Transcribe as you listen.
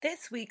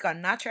This week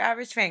on Not Your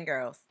Average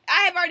Fangirls.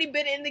 I have already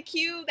been in the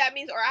queue. That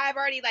means, or I've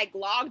already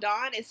logged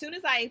on. As soon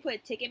as I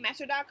put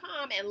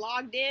Ticketmaster.com and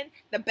logged in,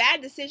 the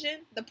bad decision,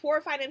 the poor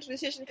financial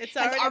decision has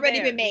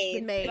already been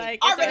made.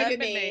 Already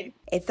been made.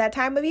 It's that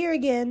time of year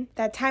again.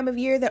 That time of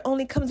year that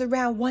only comes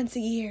around once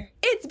a year.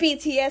 It's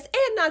BTS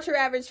and Not Your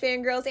Average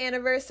Fangirls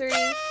anniversary.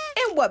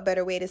 And what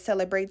better way to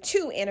celebrate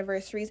 2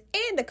 anniversaries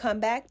and a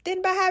comeback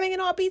than by having an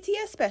all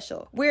BTS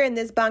special? We're in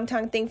this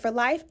Bangtan thing for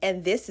life,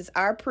 and this is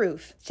our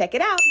proof. Check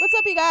it out. What's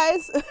up, you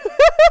guys?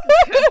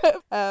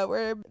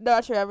 We're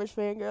Not Your Average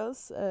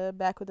Fangirls,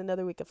 back with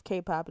another week of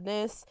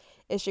K-pop-ness.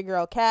 It's your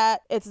girl,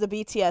 Kat. It's the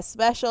BTS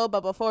special,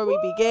 but before we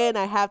begin,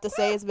 I have to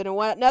say it's been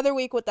another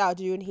week without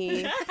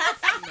Junhee.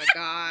 Oh my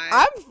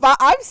god.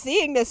 I'm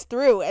seeing this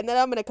through, and then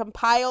I'm going to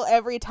compile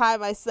every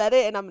time I said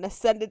it, and I'm going to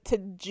send it to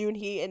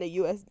Junhee in a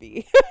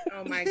USB.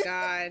 Oh my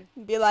god.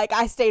 Be like,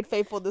 I stayed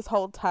faithful this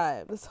whole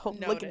time.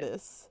 Look at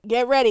this.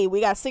 Get ready. We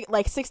got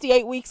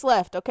 68 weeks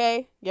left,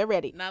 okay? Get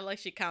ready. Not like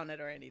she counted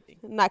or anything.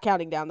 Not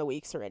counting down the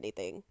weeks or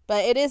anything.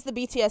 But it is the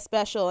BTS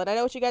special, and I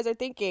know what you guys are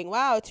thinking.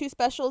 Wow, 2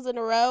 specials in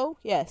a row?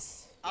 Yes.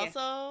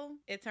 Also,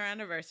 it's her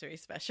anniversary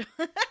special.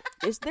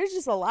 There's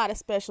just a lot of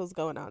specials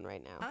going on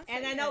right now.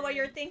 And I know what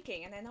you're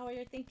thinking.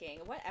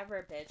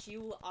 Whatever, bitch.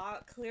 You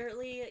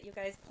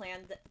guys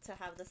planned to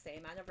have the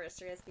same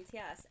anniversary as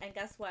BTS. And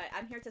guess what?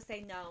 I'm here to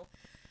say no.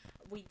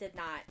 We did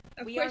not.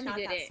 We are not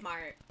that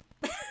smart.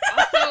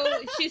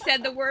 Also, she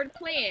said the word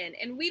plan,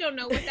 and we don't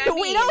know what that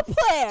means. We don't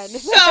plan.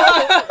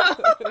 So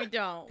we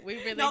don't. We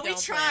really don't. We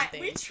try.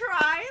 We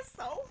try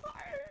so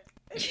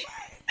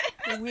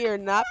hard. We are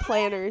not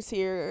planners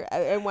here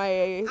at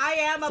NYA. I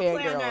am a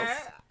Fangirls. planner,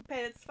 but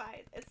it's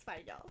fine. It's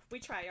fine, y'all. We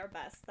try our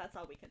best. That's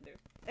all we can do.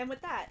 And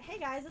with that, hey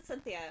guys, it's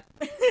Cynthia.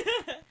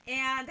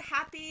 And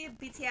happy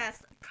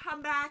BTS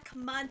comeback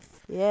month,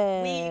 week,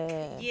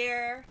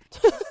 year.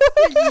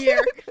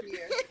 year.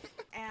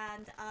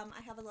 And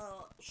I have a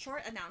little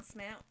short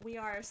announcement. We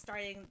are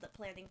starting the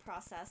planning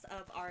process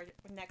of our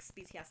next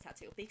BTS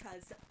tattoo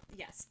because,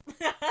 yes.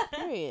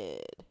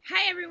 Period.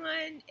 Hi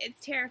everyone,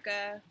 it's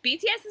Terika.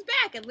 BTS is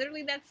back, and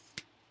literally that's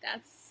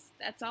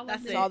all.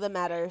 That's all that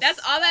matters. That's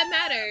all that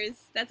matters.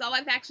 That's all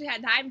I've actually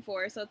had time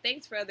for. So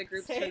thanks for other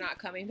groups for not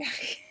coming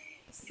back.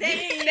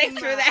 Same. Thanks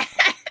for that.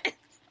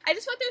 I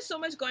just feel like there's so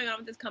much going on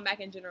with this comeback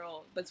in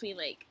general, between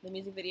the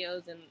music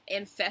videos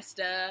and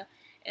Festa.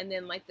 And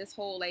then, this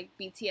whole,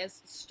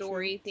 BTS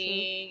story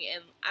thing,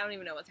 and I don't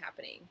even know what's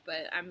happening,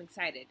 but I'm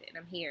excited, and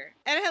I'm here.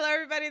 And hello,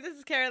 everybody, this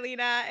is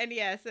Carolina, and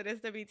yes, it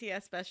is the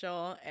BTS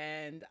special,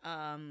 and,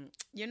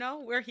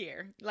 we're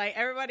here.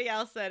 Everybody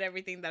else said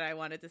everything that I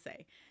wanted to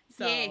say.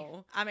 So, yay.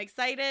 I'm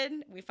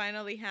excited. We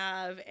finally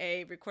have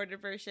a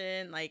recorded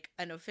version,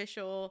 an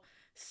official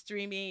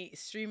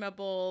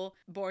streamable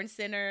Born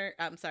Singer.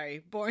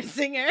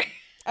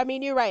 I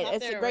mean, you're right.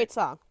 It's a great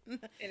song. It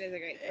is a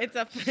great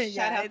song.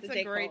 It's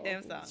a great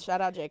damn song.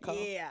 Shout out J. Cole.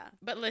 Yeah.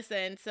 But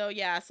listen, so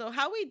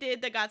how we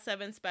did the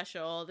GOT7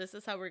 special, this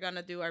is how we're going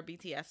to do our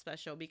BTS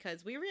special,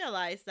 because we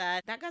realized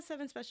that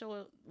GOT7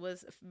 special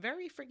was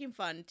very freaking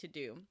fun to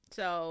do.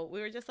 So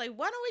we were just like,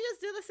 why don't we just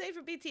do the same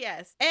for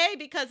BTS? A,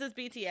 because it's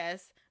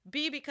BTS.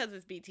 B, because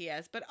it's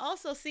BTS. But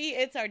also, C,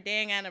 it's our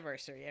dang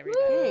anniversary,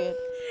 everybody.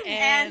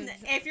 And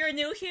if you're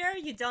new here,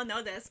 you don't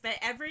know this, but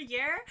every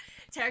year,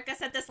 Terika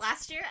said this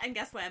last year, and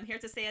guess what? I'm here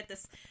to say it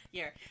this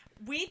year.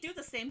 We do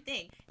the same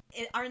thing.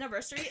 Our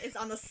anniversary is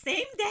on the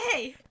same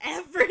day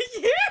every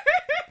year.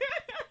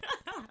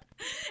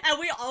 And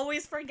we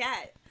always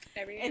forget.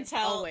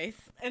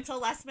 Until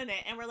last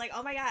minute, and we're like,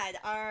 oh my god,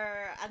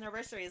 our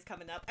anniversary is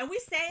coming up, and we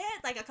say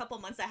it a couple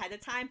months ahead of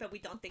time, but we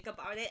don't think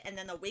about it, and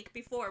then a week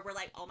before we're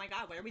like, oh my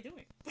god, what are we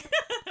doing?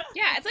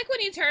 Yeah, it's like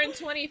when you turn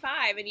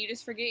 25 and you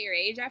just forget your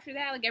age after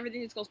that,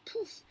 everything just goes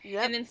poof.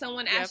 Yep. And then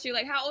someone asks you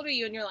how old are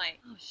you, and you're like,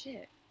 oh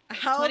shit,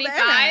 how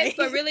 25,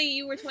 but really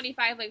you were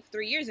 25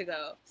 3 years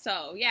ago.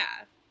 So yeah,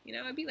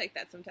 it'd be like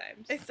that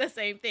sometimes. It's the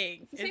same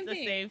thing. It's the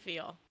same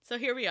feel. So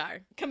here we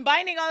are,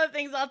 combining all the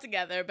things all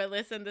together. But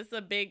listen, this is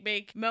a big,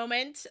 big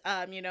moment.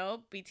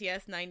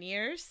 BTS 9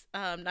 years.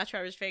 Not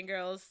Your Average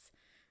Fangirls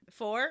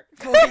 4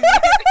 years.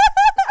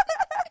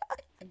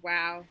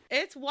 Wow.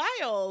 It's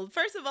wild.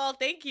 First of all,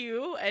 thank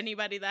you,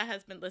 anybody that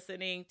has been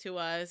listening to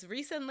us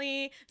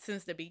recently,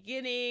 since the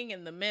beginning,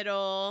 in the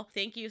middle.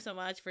 Thank you so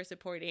much for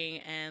supporting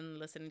and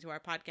listening to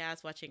our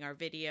podcast, watching our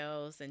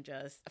videos, and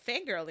just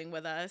fangirling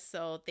with us.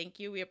 So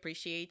thank you. We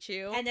appreciate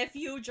you. And if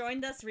you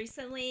joined us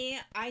recently,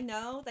 I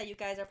know that you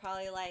guys are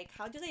probably like,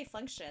 how do they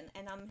function?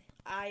 And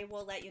I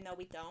will let you know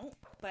we don't,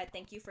 but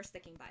thank you for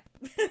sticking by.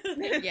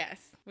 Yes,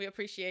 we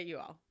appreciate you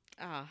all.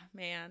 Oh,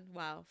 man.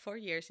 Wow. 4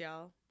 years,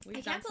 y'all. I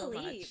can't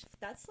believe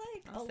that's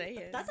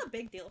that's a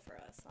big deal for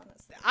us,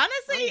 honestly.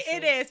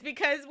 It is,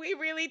 because we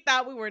really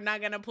thought we were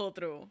not gonna pull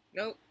through.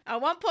 Nope. At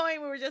one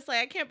point we were just like,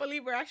 I can't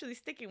believe we're actually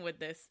sticking with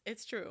this.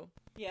 It's true.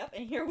 Yep.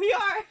 And here we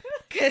are.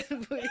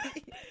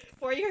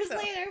 4 years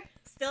later,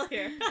 Still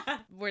here.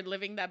 We're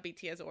living that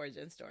BTS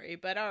origin story.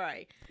 But all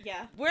right.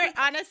 Yeah. We're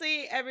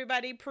honestly,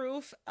 everybody,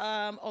 Proof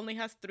only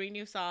has 3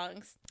 new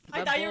songs. I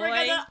But thought you were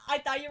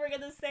boy,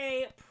 gonna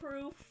say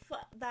proof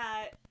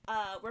that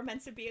we're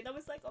meant to be, and I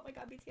was like, oh my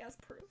god, BTS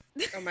proof.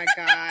 Oh my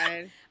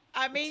god.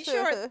 I mean,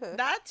 sure,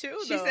 that too,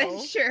 She though.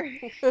 said sure.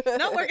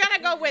 No, we're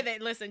gonna go with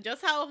it. Listen,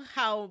 just how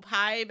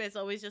Hybe is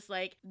always just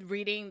like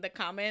reading the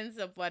comments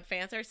of what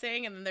fans are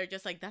saying, and then they're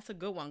just like, "That's a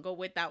good one. Go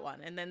with that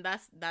one." And then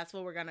that's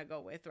what we're gonna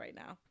go with right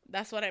now.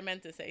 That's what I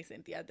meant to say,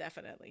 Cynthia.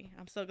 Definitely.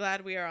 I'm so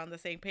glad we are on the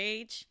same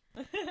page.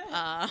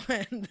 But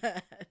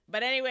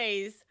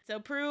anyways, so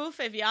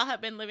Proof. If y'all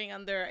have been living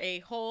under a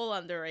hole,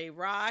 under a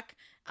rock,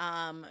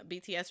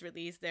 BTS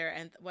released their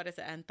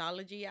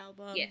anthology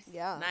album. Yes.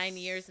 Yeah. 9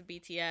 years of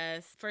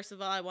BTS. First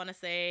of all, I want to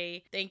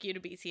say thank you to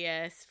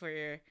BTS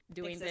for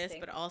doing this, Existing.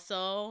 but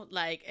also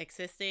like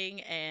existing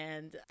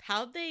and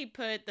how they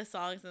put the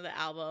songs in the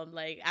album.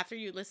 Like after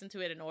you listen to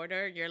it in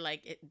order, you're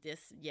like,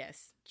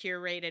 yes,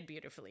 curated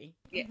beautifully.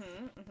 Yes.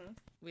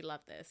 We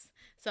love this.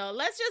 So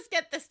let's just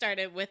get this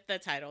started with the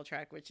title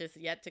track, which is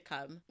yet to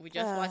come. We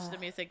just watched the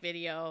music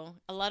video.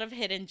 A lot of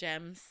hidden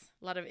gems,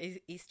 a lot of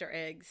Easter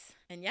eggs.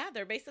 And yeah,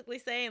 they're basically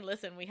saying,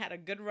 listen, we had a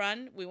good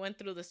run. We went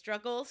through the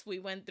struggles. We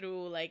went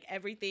through like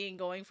everything,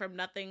 going from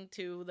nothing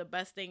to the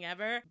best thing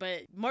ever.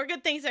 But more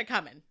good things are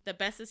coming. The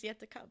best is yet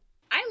to come.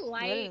 I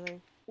like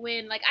Literally.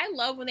 when, like, I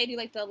love when they do,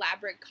 like, the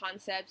elaborate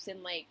concepts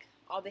and, like,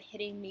 all the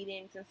hitting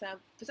meetings and stuff.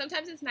 But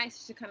sometimes it's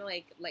nice to kind of,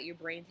 like, let your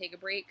brain take a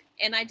break.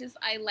 And I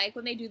like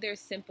when they do their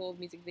simple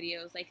music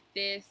videos like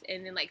this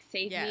and then, like,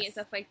 Save Me Yes. and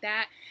stuff like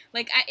that.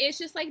 Like, it's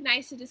just, like,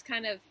 nice to just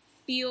kind of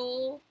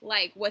feel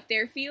like what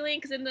they're feeling,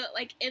 because in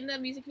the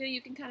music video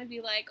you can kind of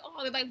be like,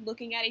 oh, they're like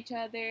looking at each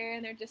other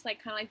and they're just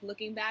like kind of like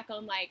looking back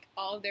on like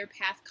all of their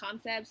past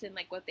concepts and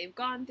like what they've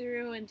gone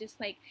through and just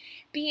like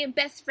being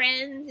best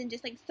friends and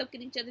just like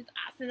soaking each other's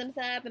awesomeness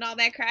up and all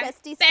that crap.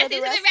 Besties for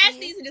the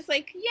resties. And just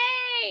like,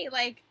 yay,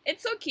 like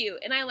it's so cute.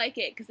 And I like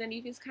it because then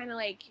you just kind of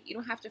like, you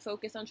don't have to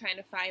focus on trying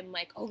to find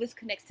like, oh, this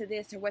connects to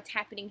this or what's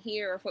happening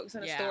here, or focus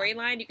on a Yeah.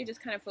 storyline. You can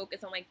just kind of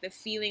focus on like the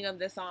feeling of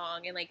the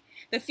song and like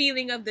the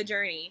feeling of the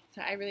journey.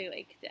 So I really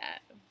like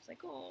that. I was like,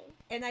 oh.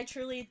 And I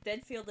truly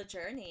did feel the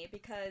journey,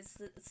 because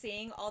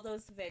seeing all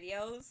those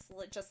videos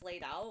just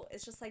laid out,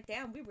 it's just like,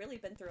 damn, we've really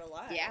been through a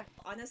lot. Yeah.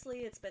 Honestly,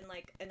 it's been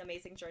like an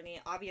amazing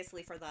journey,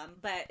 obviously for them,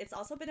 but it's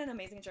also been an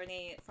amazing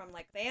journey from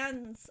like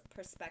fans'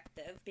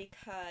 perspective,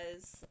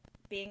 because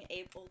being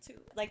able to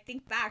like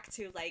think back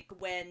to like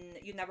when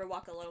You Never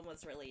Walk Alone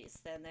was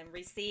released, and then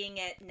re-seeing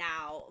it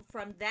now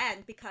from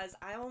then, because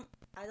I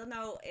don't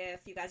know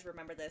if you guys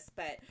remember this,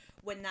 but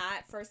when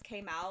that first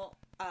came out,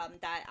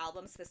 that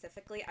album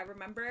specifically, I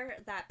remember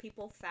that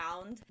people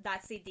found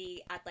that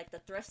CD at like the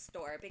thrift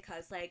store,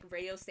 because like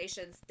radio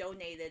stations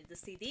donated the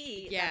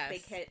CD Yes. that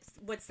Big Hits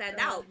would send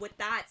out with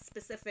that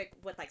specific,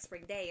 with like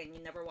Spring Day and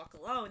You Never Walk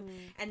Alone.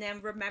 And then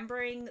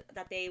remembering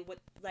that they would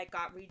like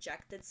got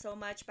rejected so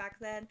much back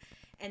then,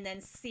 and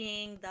then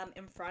seeing them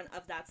in front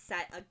of that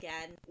set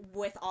again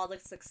with all the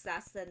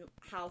success and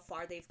how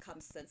far they've come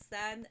since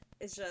then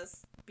is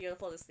just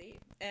beautiful to see,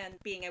 and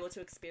being able to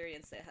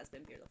experience it has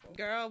been beautiful.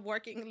 Girl,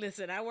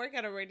 listen, I work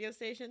at a radio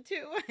station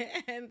too,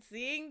 and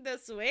seeing the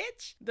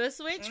switch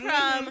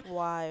from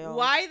Wild.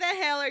 why the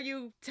hell are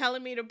you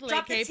telling me to play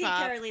Drop the tea,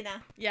 K-pop?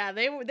 Carolina. Yeah,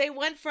 they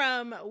went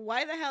from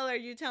why the hell are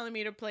you telling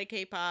me to play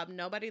K-pop?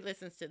 Nobody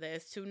listens to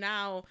this, to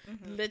now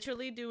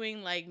literally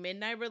doing like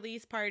midnight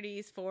release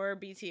parties for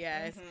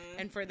BTS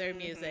and for their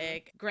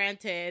music.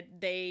 Granted,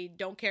 they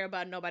don't care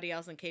about nobody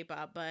else in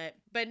K-pop,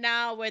 but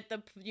now with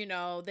the,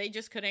 they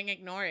just couldn't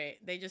ignore it.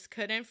 They just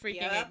couldn't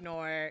freaking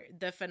ignore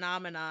the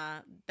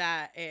phenomena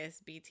that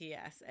is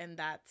BTS, and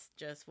that's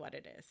just what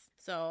it is.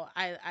 So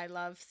I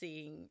love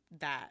seeing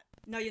that.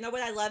 No, you know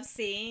what I love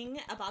seeing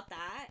about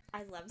that?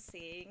 I love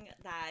seeing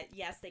that,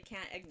 yes, they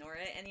can't ignore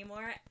it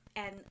anymore,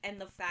 and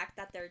the fact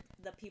that they're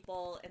the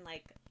people in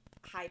like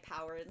high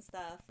power and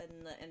stuff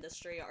in the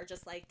industry are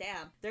just like,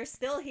 damn, they're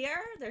still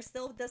here, they're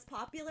still this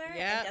popular.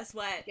 Yeah. And guess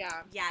what?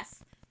 Yeah.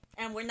 Yes.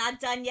 And we're not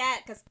done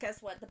yet, because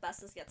guess what? The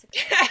best is yet to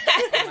come.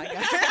 Oh my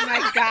god. Oh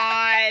my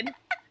god.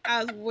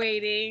 I was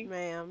waiting.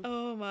 Ma'am.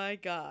 Oh my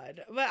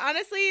god. But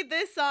honestly,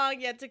 this song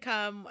yet to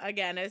come,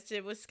 again,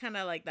 it was kind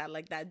of like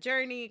that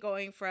journey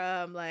going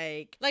from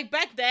like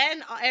back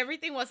then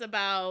everything was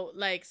about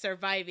like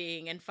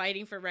surviving and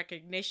fighting for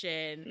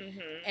recognition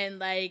and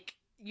like,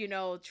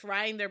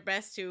 trying their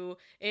best to,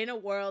 in a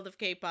world of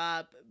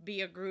K-pop,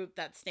 be a group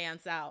that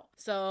stands out.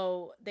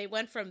 So they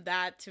went from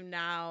that to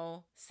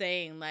now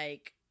saying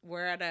like,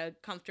 we're at a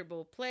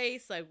comfortable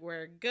place, like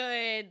we're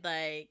good,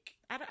 like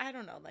I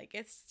don't know, like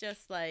it's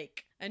just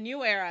like a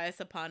new era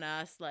is upon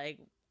us. Like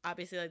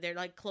obviously, like they're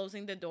like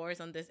closing the doors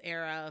on this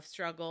era of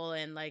struggle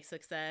and like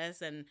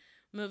success and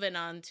moving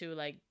on to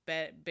like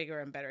bigger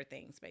and better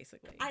things,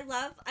 basically. I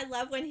love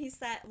when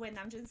when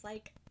Namjoon's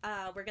like,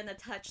 we're gonna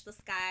touch the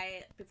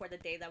sky before the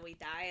day that we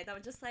die, and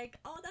I'm just like,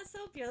 oh, that's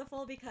so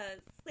beautiful, because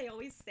they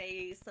always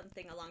say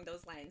something along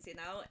those lines,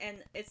 and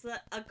it's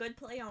a good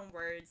play on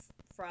words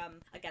from,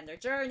 again, their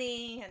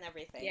journey and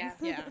everything. Yeah.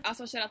 Yeah.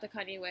 Also, shout out to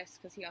Kanye West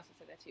because he also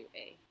said that too.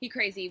 Hey, he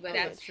crazy, but Oh,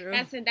 that's true.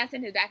 that's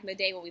in his back in the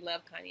day when we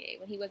loved Kanye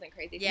when he wasn't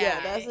crazy.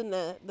 Yeah. That's in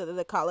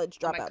the college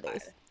Oh my dropout God.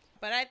 days.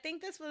 But I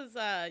think this was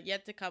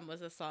Yet to Come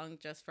was a song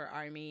just for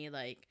ARMY,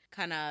 like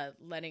kind of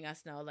letting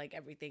us know like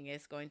everything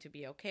is going to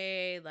be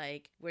okay,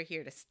 like we're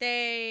here to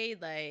stay,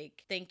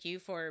 like thank you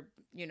for,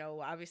 you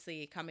know,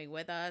 obviously coming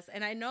with us.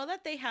 And I know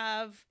that they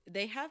have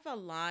a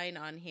line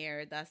on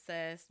here that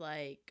says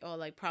like, oh,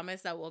 like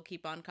promise that we'll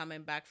keep on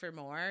coming back for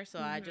more. So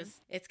I just,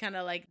 it's kind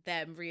of like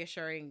them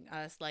reassuring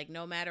us like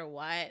no matter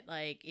what,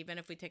 like even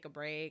if we take a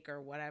break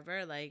or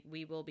whatever, like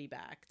we will be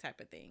back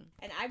type of thing.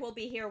 And I will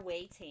be here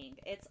waiting.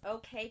 It's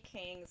okay,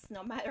 Kings,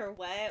 no matter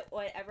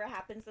whatever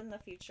happens in the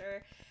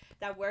future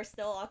that we're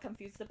still all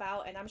confused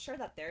about, and I'm sure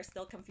that they're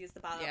still confused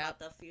about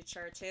the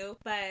future too.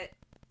 But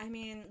I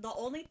mean, the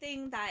only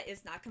thing that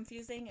is not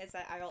confusing is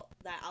that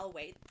I'll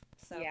wait.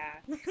 So Yeah.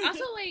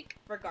 Also, like,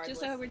 regardless,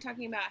 just so we're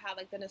talking about how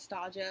like the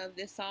nostalgia of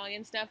this song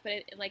and stuff,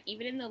 but like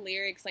even in the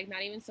lyrics, like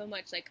not even so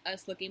much like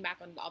us looking back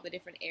on all the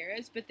different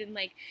eras, but then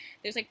like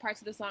there's like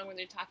parts of the song where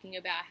they're talking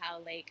about how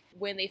like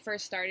when they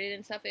first started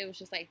and stuff, it was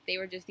just like they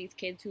were just these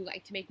kids who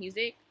like to make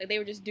music, like they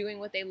were just doing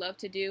what they loved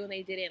to do, and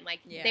they didn't like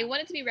they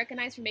wanted to be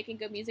recognized for making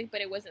good music,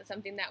 but it wasn't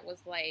something that was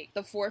like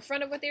the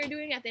forefront of what they were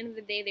doing. At the end of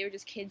the day, they were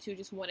just kids who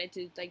just wanted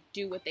to like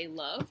do what they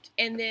loved,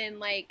 and then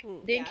like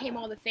then came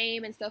all the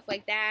fame and stuff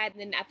like that, and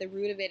then at the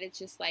root of it, it's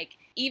just like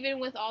even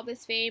with all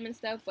this fame and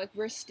stuff, like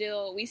we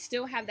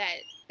still have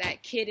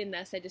that kid in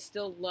us that just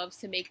still loves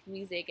to make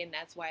music, and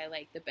that's why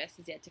like the best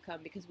is yet to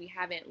come, because we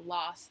haven't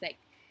lost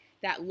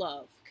that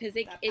love, because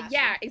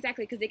yeah,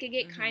 exactly, because it could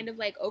get kind of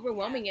like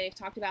overwhelming, and they've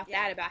talked about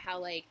that, about how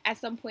like at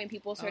some point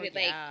people started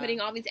like putting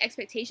all these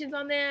expectations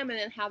on them, and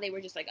then how they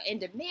were just like in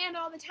demand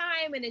all the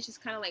time, and it's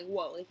just kind of like,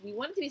 whoa, like we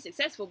wanted to be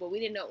successful, but we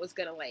didn't know it was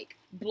gonna like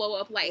blow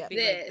up like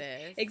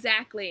this.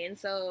 Exactly. And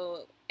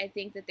so I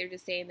think that they're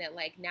just saying that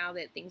like now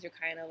that things are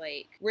kind of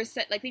like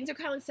things are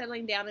kind of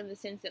settling down in the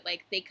sense that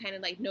like they kind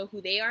of like know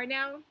who they are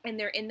now, and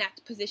they're in that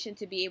position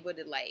to be able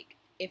to like,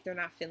 if they're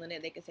not feeling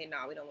it, they can say, no,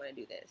 we don't want to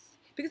do this.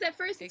 Because at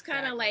first it's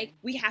kind of like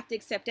we have to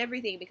accept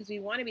everything because we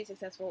want to be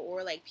successful,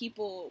 or like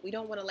we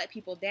don't want to let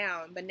people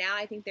down. But now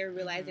I think they're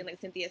realizing, like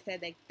Cynthia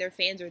said, like their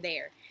fans are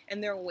there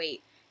and they'll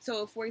wait.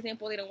 So, if, for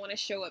example, they don't want to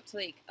show up to,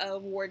 like, a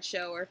award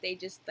show, or if they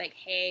just, like,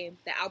 hey,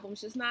 the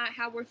album's just not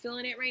how we're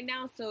feeling it right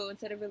now, so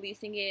instead of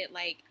releasing it,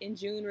 like, in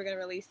June, we're going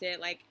to release it,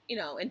 like, you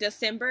know, in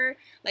December,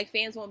 like,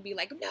 fans won't be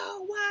like,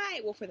 no,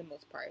 why? Well, for the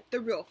most part, the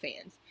real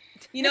fans.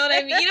 You know what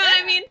I mean? You know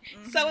what I mean?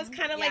 So, it's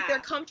kind of like they're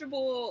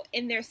comfortable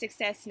in their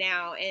success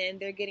now, and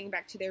they're getting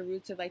back to their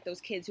roots of, like,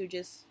 those kids who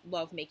just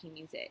love making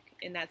music,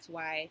 and that's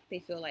why they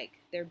feel like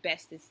their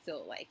best is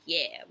still, like,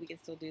 yeah, we can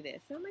still do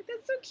this. And I'm like,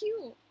 that's so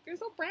cute. They're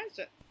so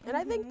precious. And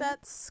I think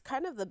that's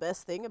kind of the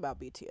best thing about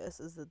BTS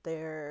is that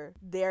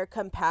their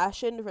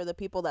compassion for the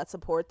people that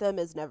support them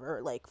is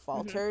never like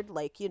faltered.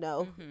 Like, you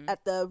know,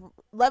 at the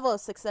level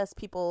of success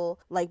people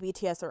like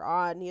BTS are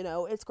on, you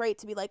know, it's great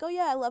to be like, oh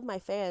yeah, I love my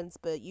fans,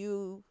 but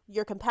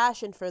your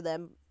compassion for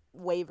them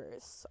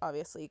wavers,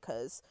 obviously,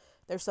 because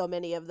there's so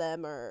many of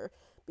them, or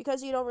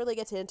because you don't really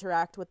get to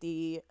interact with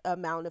the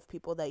amount of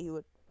people that you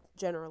would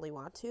generally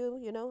want to,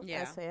 you know,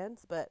 as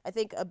fans. But I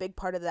think a big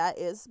part of that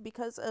is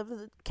because of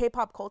the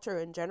K-pop culture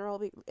in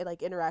general,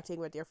 like interacting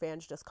with your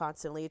fans just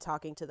constantly,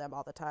 talking to them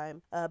all the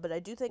time. But I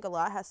do think a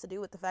lot has to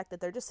do with the fact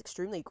that they're just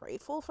extremely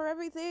grateful for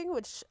everything,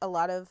 which a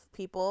lot of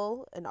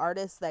people and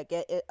artists that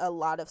get a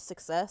lot of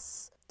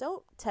success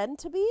don't tend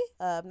to be.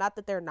 Not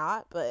that they're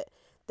not, but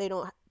they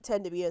don't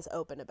tend to be as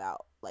open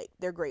about like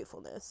their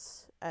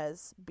gratefulness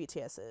as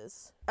BTS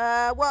is.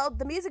 Well,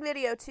 the music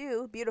video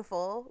too,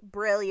 beautiful,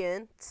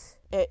 brilliant.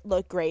 It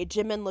looked great.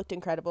 Jimin looked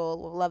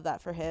incredible. Love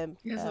that for him.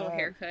 His little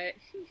haircut.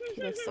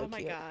 He looks so oh my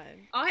cute. god.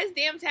 All his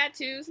damn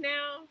tattoos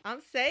now.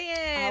 I'm saying.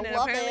 I And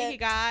love apparently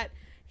it.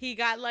 he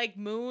got like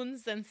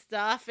moons and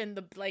stuff in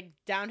the like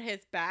down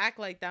his back,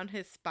 like down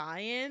his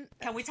spine.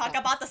 Can we talk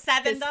about the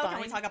 7 His though?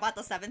 Can we spine. talk about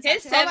the 7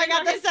 His tattoo? 7 God,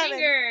 on the his 7.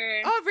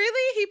 finger. Oh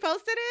really? He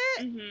posted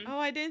it? Mhm. Oh,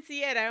 I didn't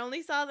see it. I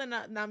only saw the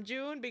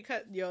Namjoon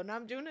because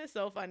Namjoon is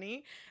so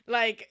funny.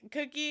 Like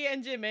Cookie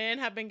and Jimin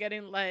have been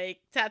getting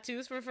like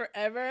tattoos for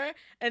forever,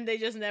 and they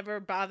just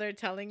never bothered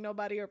telling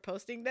nobody or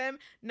posting them.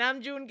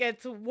 Namjoon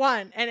gets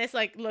one, and it's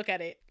like, look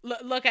at it,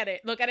 look at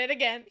it, look at it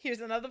again. Here's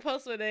another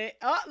post with it.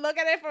 Oh, look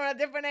at it from a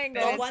different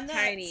angle. The It's one that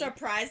tiny.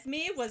 surprised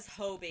me was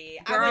Hobie.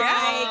 I Girl.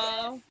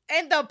 was like,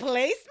 And the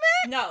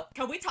placement. no,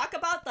 can we talk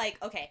about like,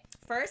 okay,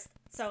 first,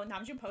 so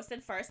Namjoon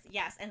posted first,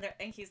 yes, and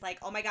he's like,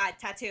 oh my god,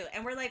 tattoo,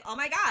 and we're like, oh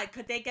my god,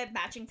 could they get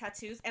matching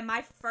tattoos? And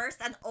my first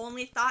and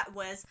only thought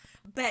was,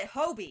 bet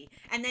Hobie,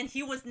 and then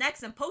he was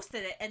next and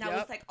posted it, and I was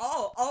Yep. like,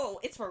 oh,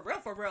 it's for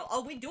real,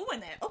 oh, we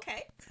doing it,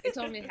 okay. It's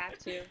only have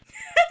to.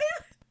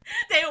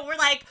 They were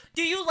like,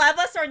 do you love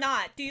us or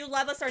not? Do you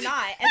love us or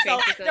not? And so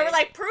Basically. they were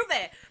like, prove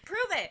it.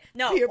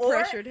 No, Peer or,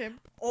 pressured him.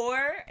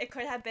 or it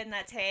could have been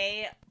that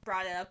Tay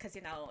brought it up because,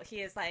 you know,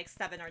 he is like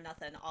 7 or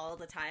nothing all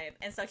the time.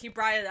 And so he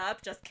brought it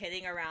up just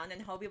kidding around.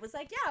 And Hobie was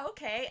like, yeah,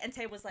 okay. And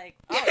Tay was like,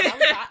 oh, that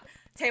was not.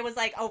 Tay was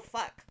like, oh,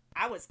 fuck.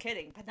 I was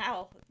kidding, but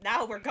now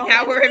we're going.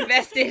 Now we're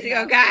invested.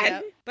 Oh God.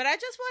 Yep. But I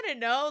just want to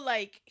know,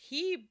 like,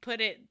 he put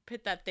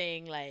that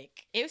thing,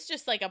 like, it was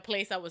just like a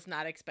place I was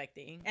not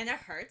expecting. And it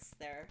hurts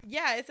there.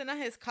 Yeah, isn't it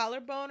his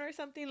collarbone or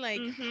something?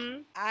 Like,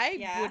 Mhm.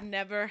 I would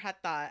never have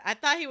thought. I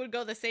thought he would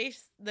go the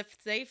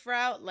safe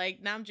route,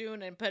 like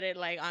Namjoon, and put it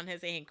like on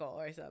his ankle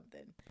or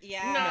something.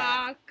 Yeah.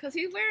 Nah, because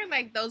he's wearing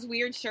like those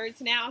weird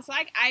shirts now. So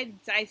like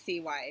I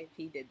see why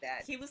he did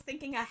that. He was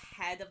thinking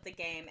ahead of the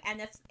game.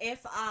 And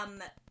if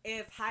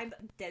Hybe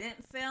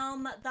didn't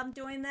film them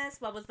doing this,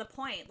 what was the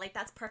point? Like,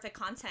 that's perfect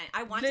content.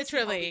 I want to see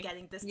Hobie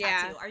getting this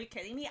tattoo. Are you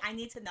kidding me? I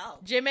need to know.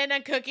 Jimin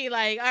and Cookie,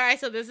 like, all right,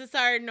 so this is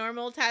our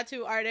normal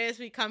tattoo artist.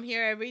 We come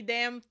here every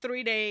damn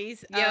 3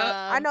 days.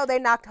 Yeah, I know they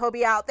knocked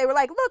Hobie out. They were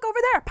like, look over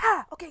there.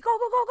 Pa! Okay, go.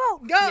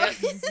 Go.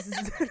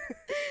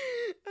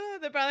 Oh,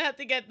 they probably have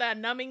to get that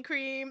numbing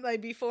cream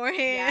like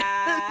beforehand.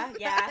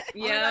 Yeah. Oh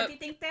my God, do you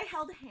think they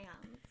held hands?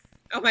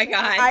 Oh my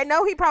God. I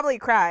know he probably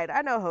cried.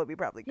 I know Hobie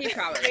probably cried. He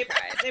probably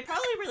cried. They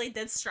probably really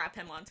did strap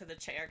him onto the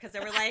chair because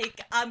they were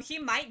like, he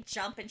might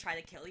jump and try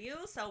to kill you,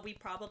 so we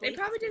probably They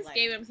probably have to, just like...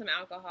 gave him some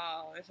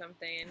alcohol or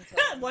something.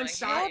 One like,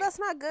 shot. Oh, that's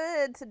not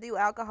good to do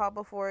alcohol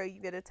before you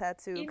get a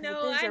tattoo. You 'cause it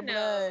know, thins your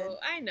blood.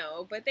 I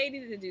know, but they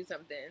needed to do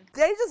something.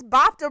 They just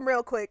bopped him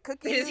real quick.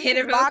 Cookie They just used hit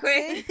his him real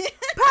boxing. quick.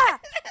 Pa!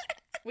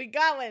 We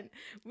going.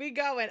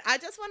 I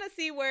just want to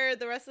see where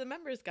the rest of the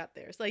members got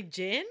theirs. Like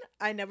Jin,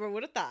 I never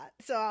would have thought.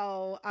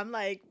 So I'm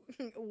like,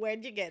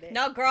 where'd you get it?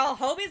 No, girl,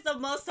 Hobie's the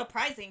most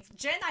surprising.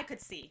 Jin, I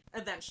could see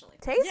eventually.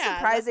 Tay's Yeah,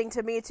 surprising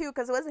to me too,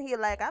 because wasn't he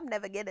like, I'm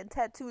never getting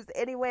tattoos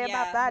anywhere.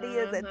 Yeah. My body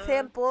is a Mhm.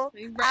 temple.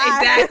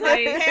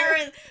 Exactly.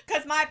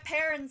 Because my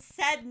parents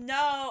said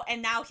no,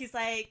 and now he's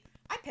like,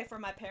 I pay for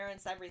my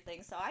parents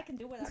everything, so I can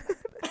do whatever.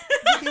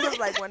 He was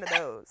like one of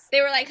those.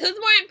 They were like, "Who's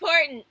more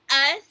important,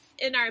 us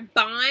and our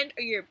bond,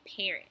 or your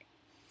parents?"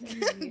 He's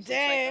just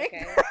Dang. Like,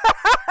 okay.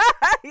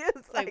 He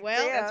was Like,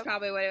 well, damn. That's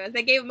probably what it was.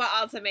 They gave him an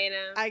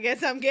ultimatum. I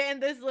guess I'm getting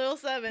this little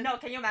 7. No,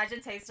 can you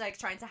imagine Tae's like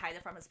trying to hide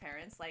it from his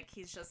parents? Like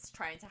he's just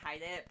trying to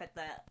hide it, but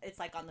it's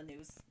like on the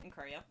news in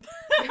Korea.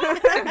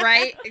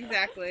 Right?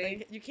 Exactly.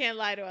 Like, you can't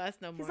lie to us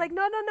no more. He's like,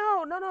 no.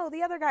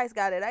 The other guys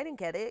got it. I didn't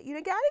get it.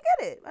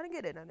 I didn't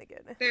get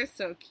it. They're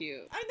so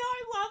cute. I know,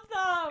 I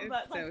love them,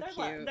 It's but like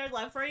so cute. their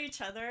love for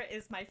each other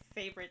is my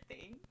favorite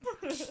thing.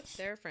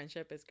 their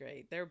friendship is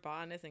great. Their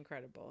bond is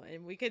incredible.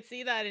 And we could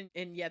see that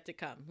in Yet to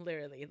Come,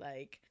 literally.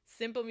 Like,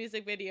 simple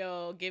music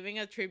video giving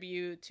a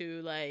tribute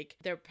to like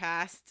their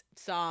past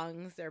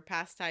songs, their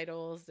past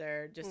titles,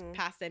 their just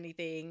past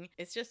anything.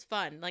 It's just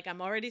fun. Like,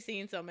 I'm already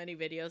seeing so many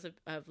videos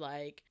of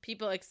like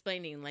people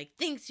explaining like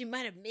things you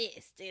might have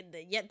missed in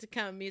the Yet to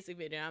Come music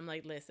video. I'm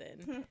like,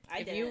 listen,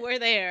 if you were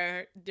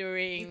there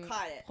during You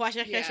caught it.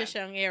 Hwasha Yeah.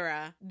 Sheshang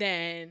era,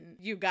 then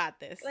you got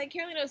this. Like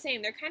Carolina was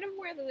saying, they're kind of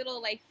more the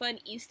little like fun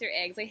Easter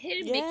eggs, like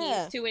hidden Yeah.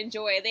 Mickeys to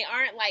enjoy. They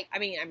aren't like, I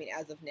mean,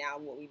 as of now,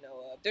 what we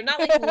know of, they're not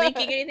like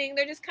linking anything.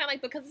 They're just kind of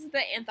like, because this is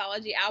the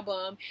anthology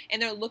album,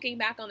 and they're looking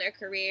back on their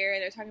career,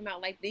 and they're talking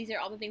about like these are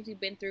all the things we've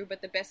been through,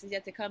 but the best is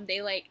yet to come.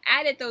 They like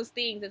added those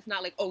things. It's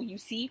not like, oh, you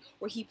see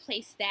where he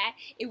placed that?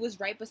 It was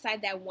right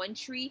beside that one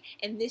tree,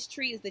 and this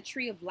tree is the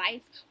tree of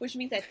life, which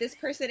means that this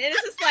person. And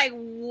it's just like,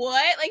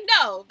 what? Like,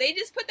 no, they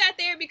just put that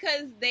there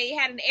because they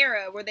had an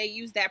era where they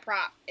used that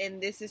prop, and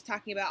this is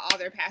talking about all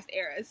their past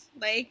eras.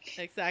 Like,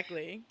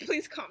 Exactly.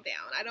 please calm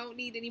down. I don't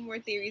need any more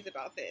theories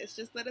about this.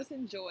 Just let us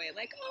enjoy.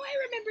 Like, oh,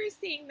 I remember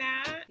seeing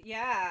that.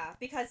 Yeah,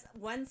 because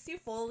once you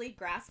fully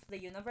grasp the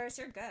universe,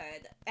 you're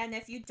good. And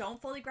if you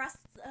don't fully grasp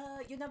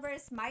the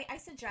universe, might I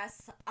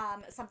suggest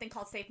something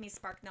called Save Me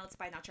Spark Notes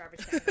by Not Your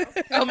Average Fan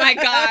Girls? Oh my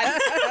god.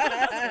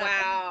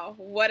 Wow.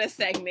 What a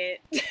segment.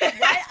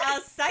 What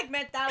a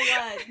segment that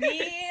was.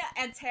 Me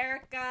and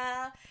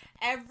Terica,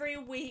 every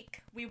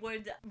week we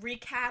would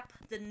recap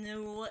the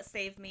new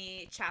Save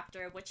Me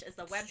chapter, which is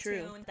the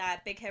true. webtoon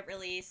that Big Hit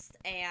released,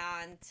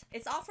 and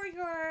it's all for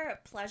your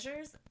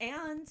pleasures.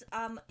 And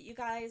you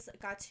guys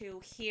got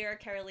to hear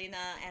Carolina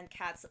and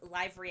Kat's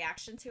live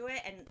reaction to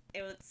it, and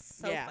it was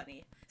so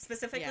funny.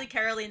 Specifically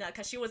Carolina,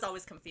 because she was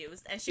always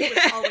confused and she was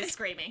always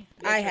screaming.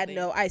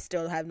 I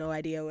still have no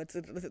idea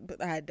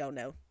I don't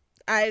know.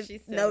 I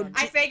She's still know on.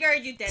 I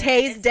figured you did.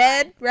 Tay's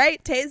dead,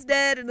 right? Tay's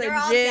dead, and then They're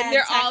all Jin. dead.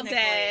 They're all Technically.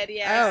 dead,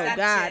 yeah. Oh Except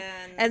God!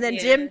 Jin. And then Yeah.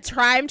 Jim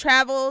time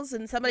travels,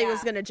 and somebody was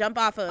Yeah. gonna jump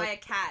off by a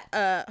cat.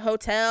 a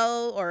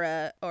hotel or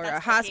a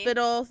That's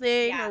hospital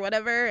thing Yeah. or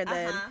whatever, and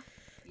then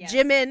Yes.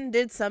 Jimin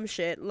did some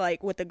shit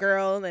like with the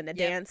girl and a Yep.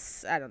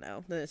 dance. I don't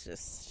know. It's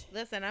just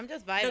Listen, I'm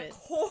just The vibing.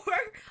 core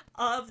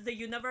of the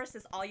universe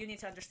is all you need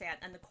to understand,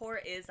 and the core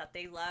is that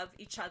they love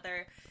each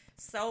other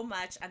so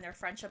much, and their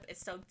friendship is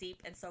so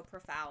deep and so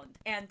profound.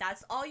 And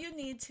that's all you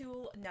need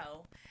to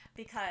know,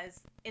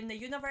 because in the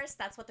universe,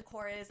 that's what the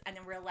core is, and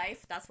in real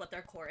life, that's what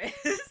their core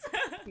is.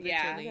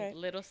 Yeah. Literally, Okay.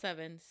 little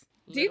sevens.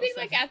 Do you think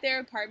Little like at their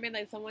apartment,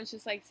 like someone's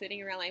just like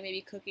sitting around, like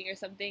maybe cooking or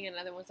something, and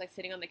another one's like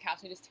sitting on the couch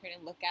and just turn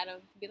and look at him,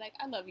 be like,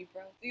 "I love you,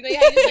 bro." You know,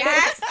 yeah, you just, like,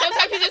 Yes.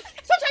 sometimes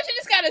you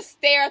just gotta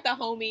stare at the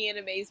homie in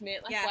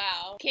amazement, like, Yeah.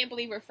 wow, can't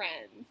believe we're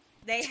friends.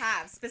 They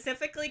have,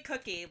 specifically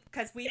Cookie,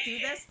 because we do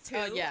this too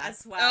Oh, yeah.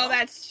 as well. Oh,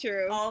 that's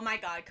true. Oh my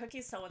god,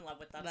 Cookie's so in love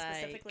with them, Like,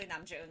 specifically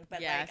Namjoon.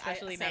 But yeah, like,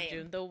 especially same.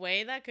 Namjoon. The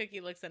way that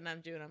Cookie looks at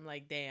Namjoon, I'm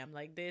like, damn,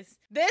 like this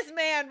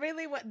man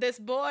really went. This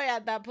boy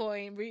at that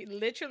point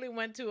literally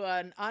went to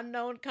an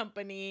unknown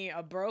company,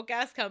 a broke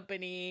ass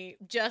company,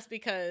 just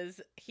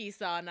because he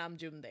saw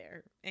Namjoon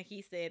there, and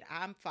he said,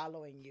 "I'm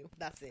following you."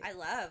 That's it. I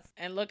love.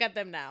 And look at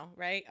them now,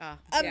 right?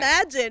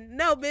 Imagine,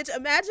 no, bitch.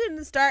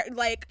 Imagine start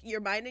like you're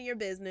minding your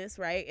business,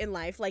 right? In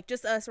life, like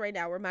just us right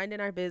now, we're minding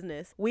our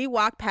business. We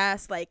walk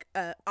past like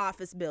a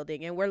office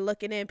building, and we're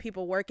looking in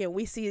people working.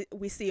 We see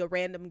a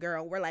random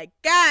girl. We're like,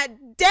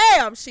 God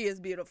damn, she is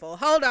beautiful.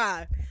 Hold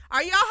on,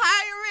 are y'all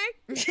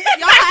hiring?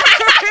 Y'all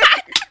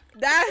hiring?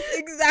 That's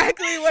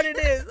exactly what it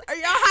is. Are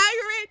y'all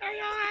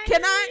hiring?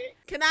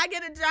 Can I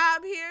get a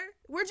job here?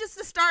 We're just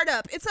a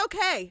startup. It's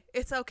okay.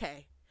 It's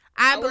okay.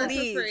 I work for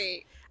believe.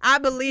 free. I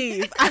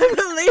believe. I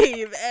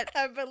believe. And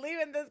I believe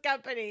in this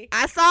company.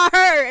 I saw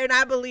her and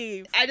I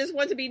believe. I just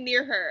want to be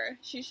near her.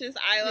 She's just,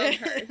 I love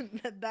her.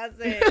 That's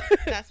it.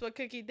 That's what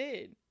Cookie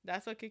did.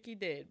 That's what Cookie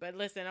did. But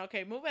listen,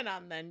 okay, moving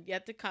on then.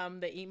 Yet to come,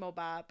 the emo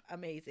bop,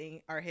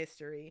 amazing, our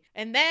history.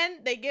 And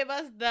then they give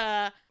us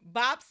the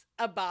bops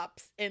of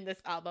bops in this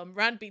album.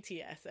 Run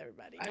BTS,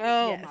 everybody.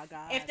 Oh Yes. my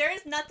god. If there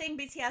is nothing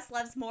BTS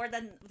loves more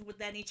than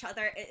each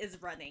other, it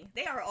is running.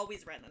 They are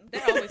always running.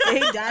 They're always Hey,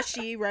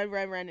 Dashi,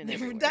 run, and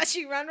everywhere. Does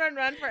she run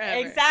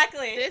forever?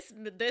 Exactly.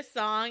 This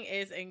song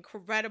is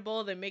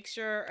incredible. The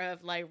mixture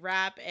of like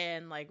rap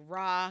and like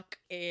rock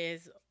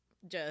is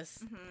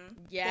just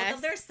yes. Both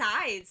of their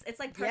sides. It's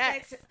like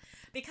perfect. Yes.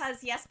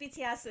 Because yes,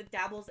 BTS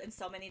dabbles in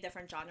so many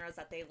different genres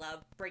that they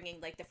love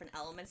bringing like different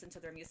elements into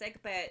their music,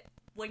 but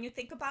when you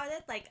think about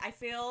it, like I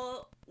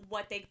feel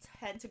what they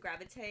tend to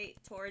gravitate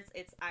towards,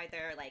 it's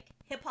either like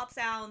hip hop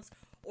sounds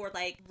or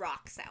like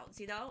rock sounds,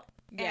 you know?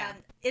 Yeah. And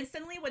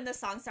instantly when the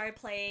song started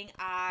playing,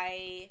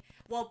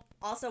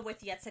 also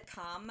with Yet to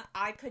Come,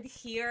 I could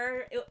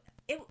hear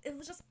it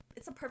was just,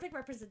 it's a perfect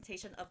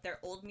representation of their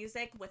old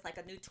music with like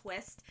a new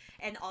twist,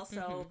 and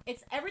also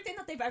it's everything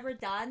that they've ever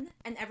done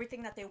and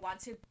everything that they want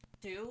to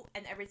do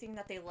and everything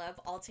that they love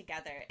all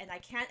together. And I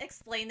can't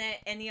explain it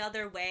any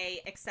other way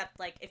except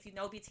like if you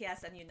know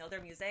BTS and you know their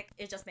music,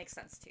 it just makes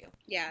sense to you.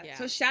 Yeah. Yeah.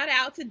 So shout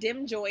out to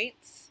Dim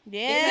Joints.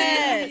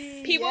 Yes.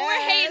 People were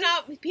hating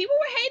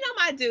on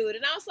my dude,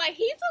 and I was like,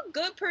 he's a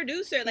good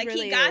producer. Like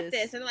really he got is.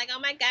 this, and like, oh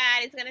my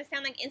god, it's gonna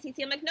sound like NCT.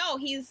 I'm like, no,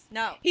 he's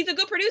No. a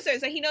good producer,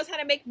 so he knows how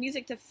to make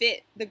music to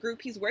fit the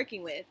group he's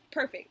working with.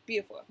 Perfect,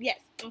 beautiful. Yes,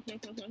 love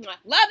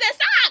that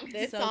song.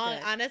 This So song,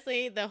 good.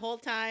 honestly, the whole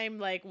time,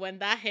 like when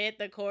that hit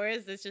the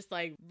chorus, it's just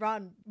like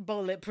run,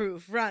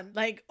 bulletproof, run.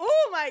 Like,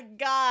 oh my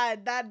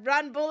god, that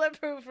run,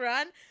 bulletproof,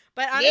 run.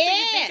 But honestly,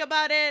 if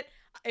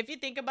you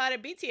think about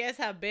it, BTS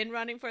have been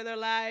running for their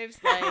lives.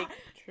 Like,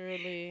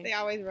 truly, They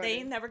always run. They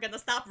ain't never gonna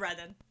stop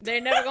running.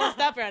 they're never gonna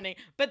stop running.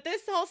 But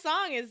this whole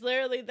song is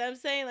literally them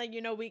saying, like,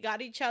 you know, we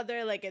got each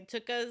other. Like, it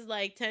took us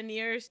like 10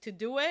 years to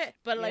do it,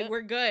 but like Yep.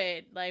 we're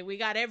good. Like, we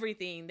got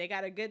everything. They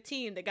got a good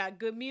team. They got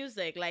good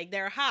music. Like,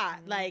 they're hot.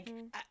 Like,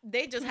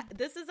 they just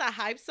this is a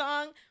hype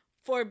song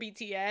for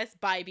BTS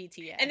by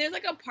BTS. And there's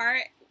like a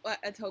part,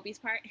 a Toby's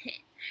part,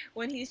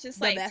 when he's just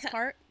The like best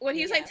part. when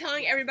he's like Yes,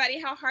 telling yes. everybody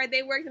how hard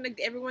they worked and like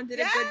everyone did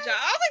a good Yes. job.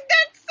 I was like,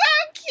 that's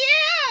so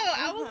cute.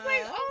 I was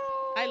like, Uh-huh. oh.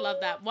 I love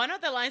that. One of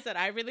the lines that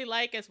I really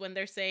like is when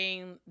they're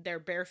saying their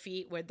bare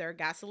feet with their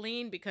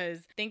gasoline,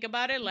 because think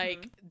about it,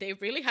 like they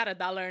really had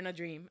 $1 in a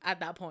dream at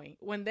that point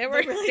when they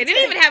were They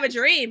didn't even have a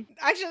dream.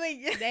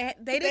 actually They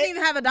didn't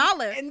even have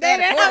 $1. and they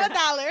didn't have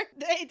 $1.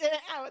 They didn't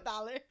have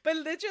 $1. But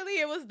literally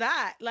it was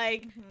that.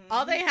 Like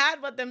all they had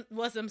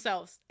was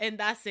themselves, and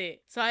that's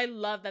it. So I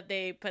love that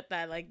they put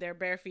that, like their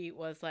bare feet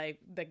was like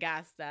the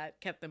gas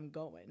that kept them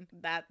going.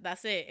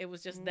 That's it. It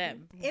was just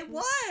them. It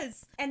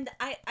was. And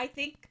I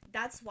think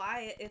that's why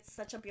it's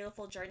such a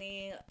beautiful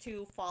journey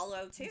to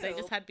follow too. They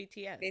just had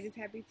BTS. They just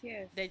had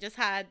BTS. They just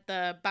had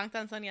the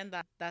Bangtan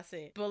Sonyeondan. That's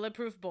it.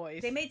 Bulletproof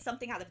Boys. They made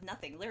something out of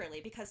nothing,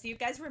 literally, because do you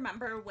guys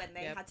remember when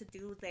they Yep. had to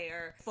do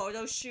their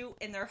photo shoot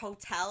in their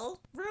hotel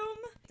room?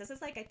 This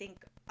is like, I think,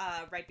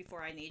 right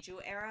before I Need You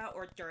era,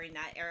 or during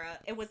that era.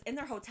 It was in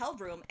their hotel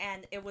room,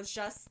 and it was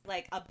just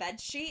like a bed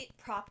sheet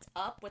propped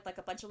up with like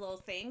a bunch of little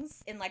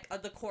things in like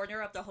the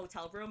corner of the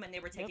hotel room, and they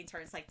were taking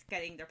turns like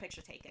getting their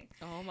picture taken.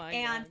 Oh my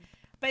And god.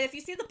 But if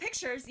you see the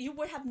pictures, you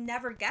would have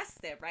never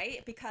guessed it,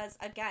 right? Because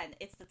again,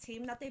 it's the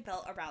team that they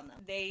built around them.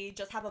 They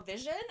just have a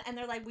vision, and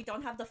they're like, we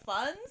don't have the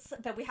funds,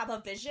 but we have a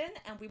vision,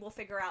 and we will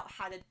figure out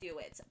how to do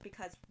it.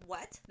 Because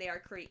what? They are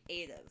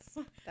creative.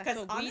 That's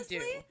what honestly,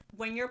 we do.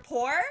 When you're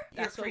poor,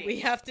 That's you're what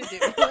we creative. have to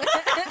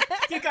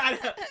do. You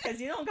gotta, because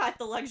you don't got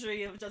the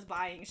luxury of just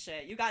buying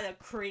shit. You gotta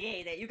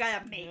create it. You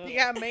gotta make it. You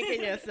gotta make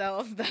it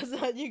yourself. That's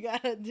what you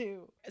gotta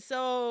do.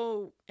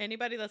 So,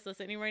 anybody that's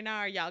listening right now,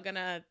 are y'all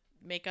gonna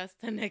make us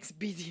the next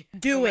BTS?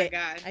 Do Oh my it.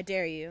 God. I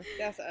dare you.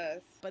 That's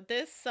us. But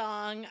this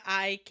song,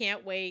 I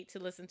can't wait to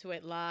listen to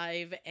it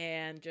live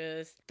and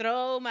just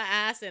throw my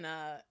ass in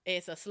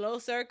it's a slow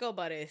circle,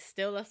 but it's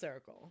still a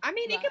circle. I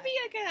mean, it could be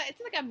it's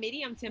like a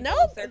medium tempo No,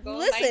 circle.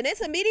 listen, like,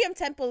 it's a medium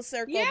tempo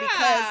circle Yeah.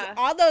 because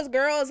all those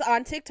girls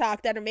on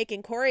TikTok that are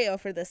making choreo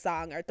for this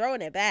song are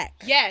throwing it back.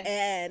 yes,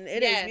 And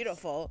it is Yes.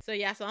 beautiful. So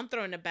yeah, so I'm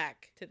throwing it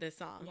back to this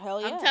song. Hell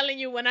yeah. I'm telling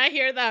you, when I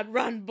hear that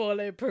 "Run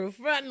Bulletproof,"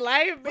 run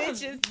life,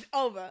 bitch, it's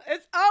over.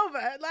 It's over.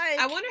 Like,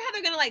 I wonder how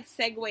they're gonna like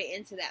segue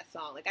into that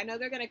song. Like, I know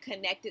they're gonna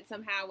connect it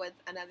somehow with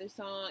another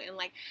song, and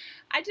like,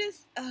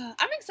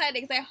 I'm excited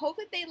because I hope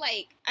that they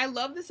I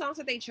love the songs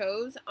that they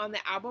chose on the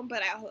album,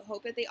 but I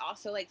hope that they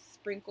also like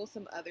sprinkle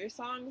some other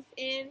songs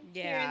in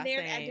here Yeah, and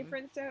there at same.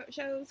 different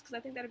shows because I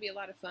think that'd be a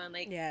lot of fun.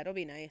 Like, Yeah, it'll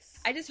be nice.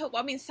 I just hope.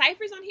 I mean,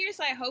 Cypher's on here,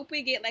 so I hope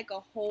we get like a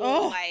whole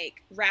Oh.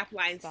 like rap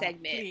line Stop,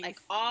 segment, please. like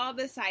all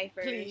the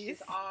ciphers, Please.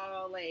 just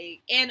all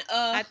like and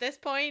at this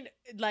point,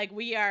 like,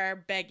 we are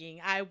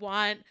begging. I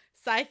want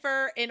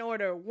cipher in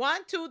order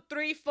 1, 2,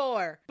 3,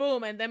 4,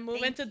 boom, and then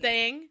move Thank into you.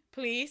 ding,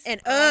 please. And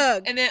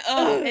ugh. and then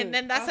And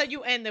then that's how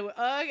you end it with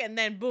and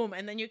then boom,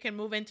 and then you can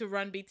move into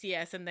Run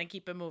BTS, and then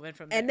keep it moving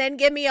from there. And then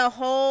give me a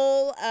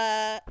whole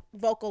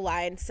vocal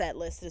line set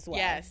list as well.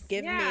 Yes.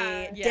 Give Yeah.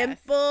 me Yes.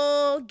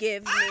 Dimple,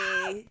 give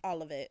me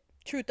all of it.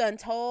 Truth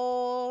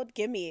Untold,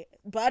 give me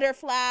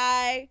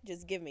Butterfly,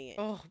 just give me it.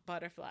 oh,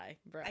 Butterfly,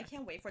 bro. I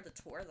can't wait for the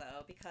tour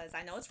though, because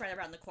I know it's right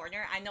around the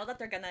corner. I know that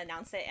they're gonna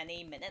announce it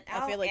any minute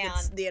now. I feel like and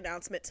it's the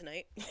announcement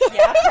tonight.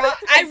 yeah,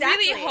 I exactly.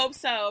 really hope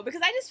so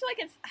because I just feel like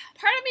it's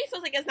part of me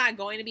feels like it's not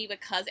going to be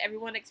because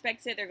everyone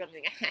expects it. They're going to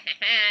be like,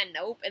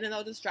 nope, and then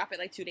they'll just drop it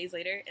like 2 days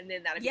later, and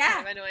then that'll be Yeah.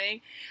 kind of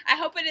annoying. I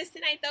hope it is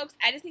tonight though, 'cause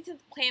I just need to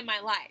plan my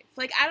life.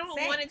 Like I don't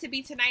Same. want it to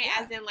be tonight,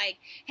 Yeah. as in like,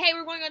 hey,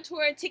 we're going on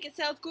tour, ticket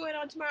sales going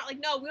on tomorrow. Like,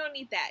 no, we don't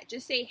need that.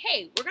 Just say,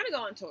 hey, we're gonna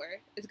go on tour.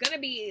 It's gonna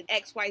be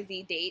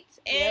XYZ dates,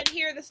 and Yep.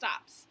 here are the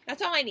stops.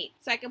 That's all I need,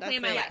 so I can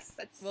plan That's my it. life.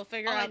 That's We'll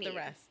figure all I out the need.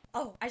 rest.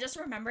 Oh, I just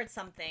remembered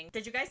something.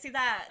 Did you guys see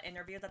that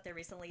interview that they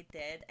recently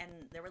did? And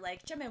they were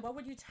like, Jimin, what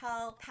would you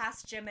tell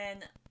past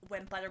Jimin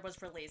when Butter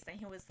was released? And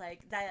he was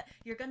like, that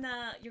you're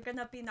gonna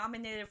be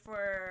nominated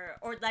for,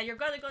 or that you're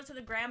gonna go to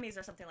the Grammys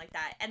or something like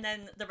that. And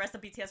then the rest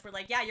of BTS were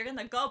like, yeah, you're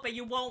gonna go, but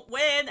you won't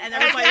win. And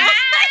everybody's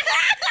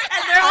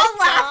and they're all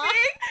laughing.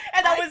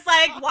 And I was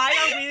like,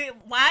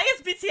 why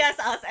is BTS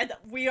us and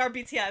we are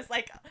BTS?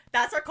 Like,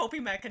 that's our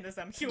coping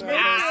mechanism. Humor.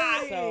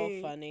 That's so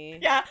funny.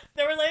 Yeah,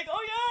 they were like,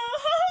 oh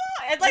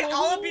yeah, and like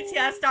all of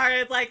BTS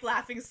started like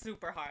laughing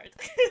super hard.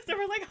 They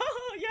were like,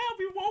 oh yeah,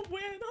 we won't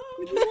win.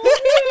 Oh.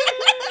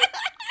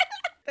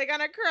 They're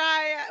gonna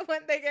cry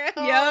when they get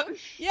home. Yep.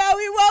 Yo,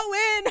 we won't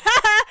win.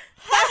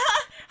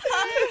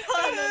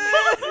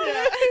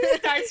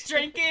 Starts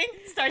drinking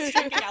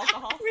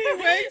alcohol. We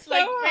worked so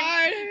Like,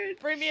 hard.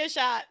 Bring me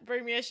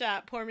a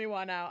shot. Pour me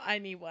one out. I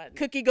need one.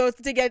 Cookie goes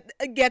to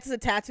gets a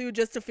tattoo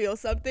just to feel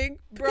something.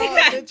 Bro,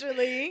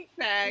 literally.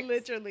 Facts.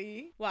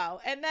 Literally. Wow.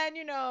 And then,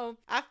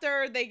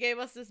 after they gave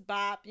us this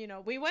bop,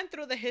 we went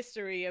through the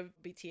history of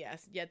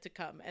BTS yet to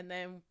come, and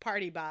then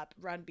Party Bop,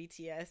 Run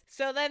BTS.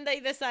 So then they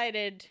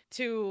decided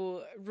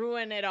to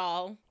ruin it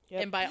all.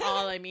 Yep. And by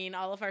all, I mean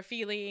all of our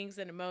feelings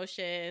and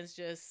emotions,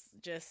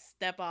 just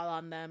step all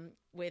on them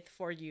with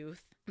For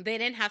Youth. They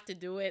didn't have to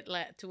do it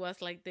to us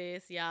like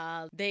this,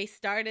 y'all. They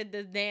started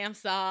this damn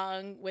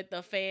song with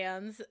the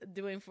fans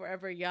doing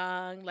Forever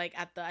Young, like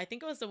I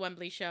think it was the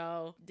Wembley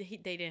show. They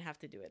didn't have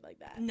to do it like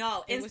that.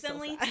 No, It was so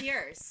instantly sad.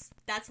 tears.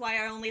 That's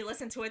why I only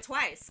listen to it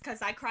twice,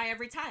 because I cry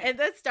every time. And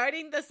then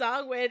starting the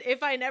song with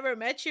 "If I Never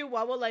Met You,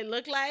 What Will I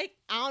Look Like?"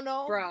 I don't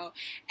know, Bro,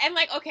 and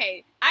like,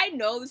 okay, I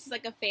know this is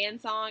like a fan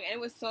song, and it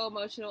was so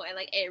emotional, and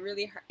like it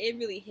really hurt, it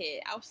really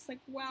hit. I was just like,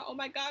 wow, oh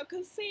my god,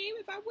 cause same,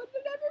 if I would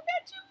have never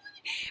met you.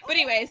 But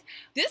anyways,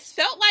 this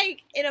felt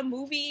like in a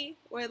movie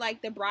where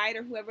like the bride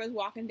or whoever is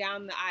walking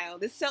down the aisle.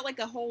 This felt like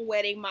a whole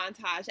wedding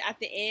montage. At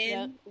the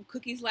end,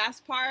 Cookie's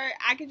last part,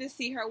 I could just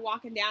see her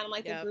walking down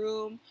like Yep. the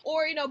groom,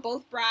 or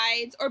both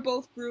brides or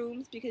both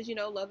grooms, because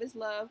love is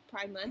love,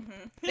 Pride Month.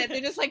 Mhm. That they're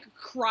just like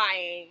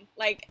crying,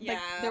 like Yeah.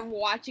 they're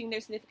watching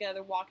their significant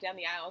other walk down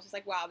the aisle. It's just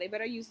like, wow, they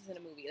better use this in a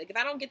movie. Like if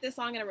I don't get this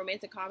song in a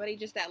romantic comedy,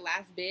 just that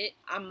last bit,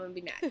 I'm gonna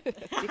be mad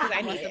because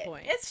I need What's the it.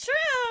 point? It's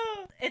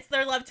true. It's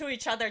their love to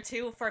each other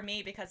too. For me,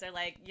 me because they're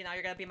like, you know,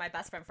 you're gonna be my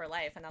best friend for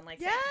life, and I'm like,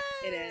 Yeah,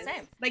 It is.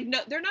 Same. Like, no,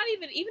 they're not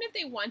even if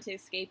they want to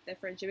escape the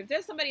friendship, if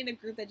there's somebody in the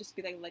group that just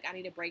be like, I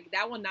need a break,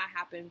 that will not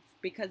happen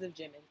because of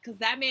Jimin. Because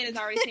that man is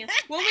already saying,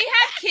 when we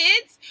have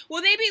kids,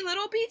 will they be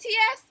little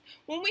BTS?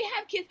 When we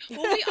have kids,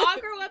 will we all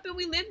grow up and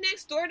we live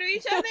next door to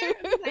each other?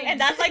 Like, and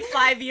that's like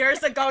 5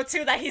 years ago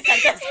too that he said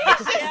this.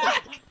 yeah.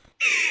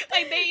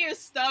 Like, they are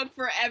stuck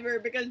forever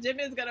because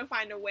Jimin's gonna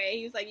find a way.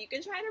 He's like, you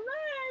can try to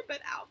run, but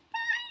I'll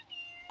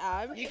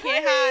you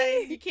can't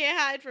hide. You can't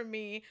hide from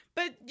me.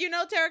 But you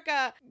know,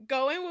 Terika,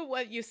 going with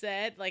what you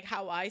said, like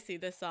how I see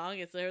this song,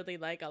 it's literally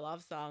like a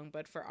love song,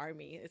 but for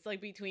ARMY. It's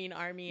like between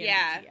ARMY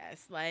and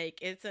BTS. Like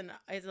it's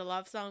a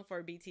love song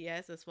for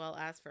BTS as well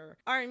as for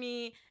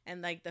ARMY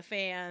and like the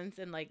fans,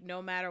 and like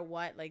no matter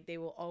what, like they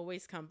will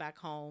always come back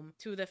home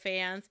to the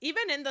fans.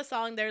 Even in the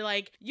song, they're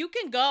like, you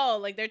can go.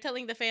 Like they're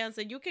telling the fans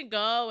that you can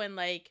go and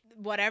like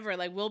whatever.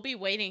 Like we'll be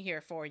waiting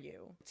here for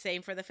you.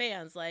 Same for the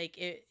fans. Like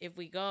if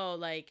we go,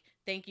 like,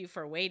 thank you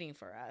for waiting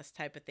for us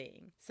type of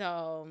thing.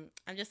 So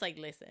I'm just like,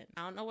 listen,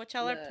 I don't know what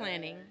y'all are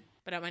planning,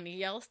 but I'm gonna need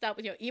y'all to stop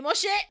with your emo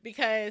shit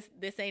because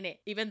this ain't it,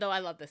 even though I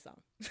love this song.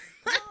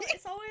 Well,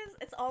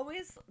 it's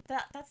always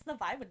that's the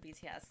vibe with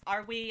BTS.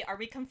 Are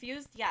we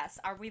confused? Yes.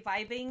 Are we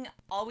vibing?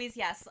 Always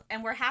yes.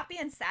 And we're happy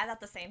and sad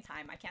at the same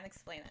time. I can't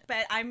explain it.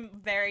 But I'm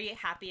very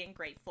happy and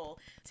grateful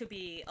to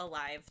be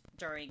alive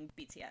during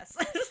BTS.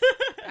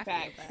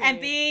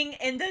 And being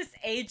in this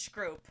age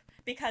group.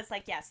 Because,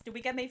 like, yes, do we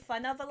get made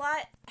fun of a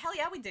lot? Hell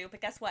yeah, we do.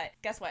 But guess what?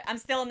 I'm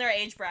still in their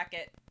age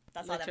bracket.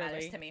 That's all that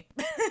matters to me.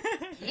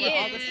 We're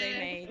all the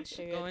same age,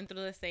 going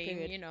through the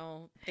same, you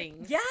know,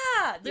 things. Yeah,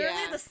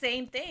 literally the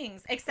same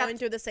things. Except going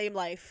through the same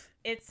life.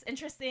 It's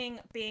interesting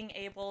being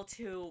able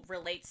to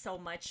relate so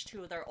much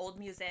to their old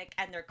music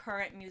and their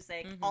current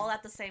music all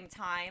at the same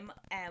time.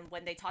 And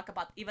when they talk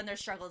about even their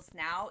struggles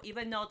now,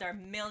 even though they're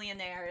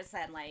millionaires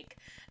and like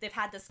they've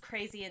had this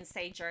crazy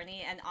insane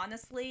journey, and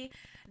honestly,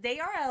 they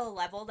are at a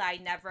level that I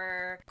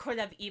never could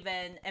have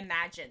even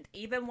imagined.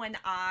 Even when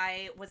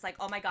I was like,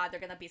 oh my god, they're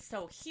gonna be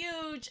so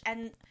huge,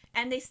 and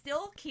they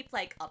still keep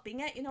like upping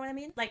it, you know what I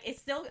mean? Like it's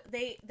still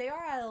they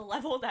are at a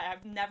level that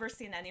I've never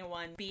seen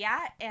anyone be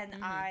at, and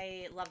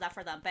I love that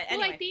for them. But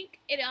anyway. Well, I think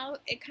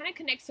it kind of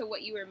connects to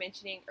what you were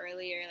mentioning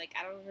earlier. Like,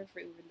 I don't remember if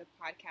we were in the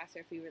podcast or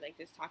if we were like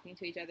just talking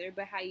to each other,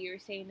 but how you were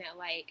saying that,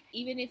 like,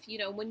 even if, you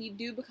know, when you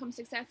do become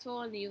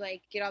successful and you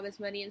like get all this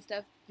money and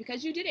stuff,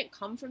 because you didn't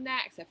come from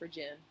that, except for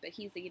Jim, but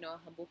he's a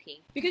humble king.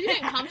 Because you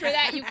didn't come for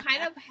that, you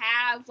kind of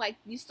have like,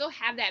 you still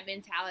have that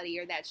mentality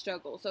or that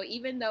struggle. So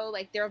even though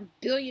like they're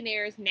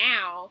billionaires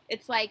now,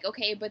 it's like,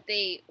 okay, but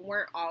they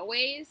weren't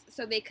always.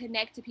 So they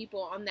connect to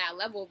people on that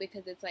level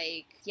because it's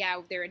like, yeah,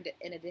 they're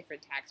in a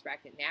different tax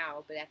bracket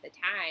now, but at the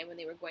time when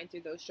they were going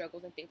through those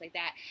struggles and things like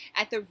that,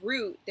 at the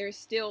root, there's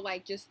still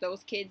like just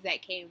those kids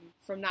that came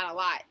from not a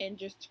lot and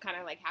just kind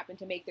of like happened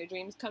to make their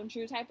dreams come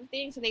true type of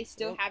thing. So they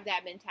still have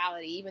that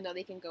mentality, even though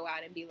they can go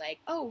out and be like,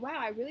 oh wow,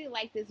 I really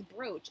like this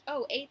brooch.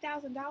 Oh,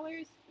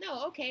 $8,000?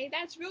 No, okay,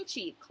 that's real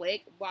cheap.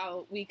 Click.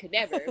 While we could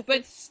never,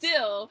 but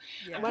still,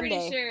 I'm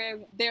pretty sure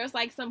there's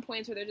like some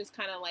points where they're just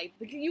kind of like,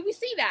 we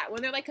see that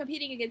when they're like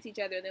competing against each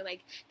other and they're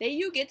like,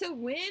 you get to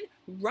win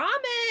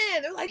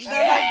ramen. They're like,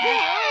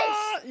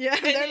 yes! Yeah,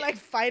 they're like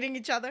fighting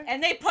each other.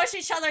 And they push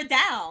each other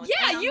down.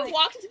 Yeah, you like,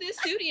 walked into this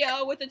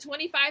studio with a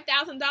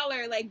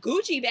 $25,000 like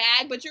Gucci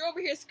bag, but you're over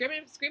here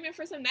screaming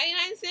for some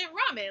 99-cent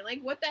ramen.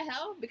 Like, what the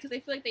hell? Because I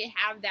feel like they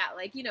have that,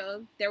 like, you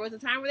know, there was a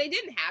time where they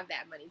didn't have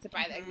that money to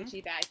buy that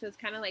Gucci bag. So it's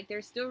kind of like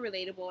they're still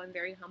relatable and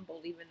very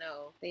humble, even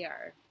though they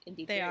are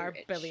indeed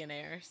rich.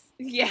 Billionaires.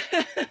 Yeah.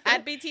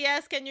 At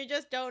BTS, can you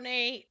just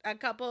donate a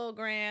couple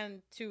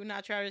grand to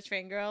Not Your Average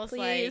Fangirls?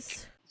 Please.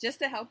 Like, just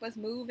to help us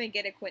move and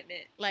get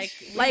equipment. Like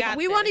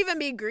we won't even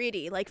be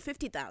greedy. Like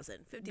 50,000.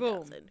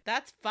 Boom.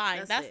 That's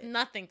fine. That's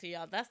nothing to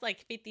y'all. That's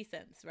like 50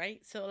 cents,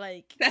 right? So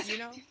like, that's, you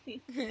know,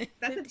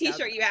 that's a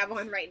t-shirt you have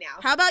on right now.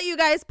 How about you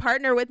guys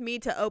partner with me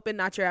to open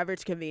Not Your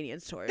Average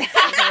convenience stores?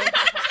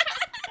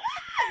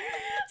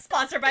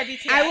 Sponsored by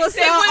BTS. I will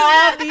sell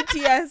all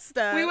BTS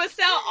stuff. We would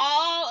sell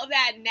all of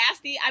that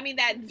nasty,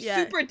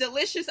 super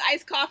delicious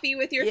iced coffee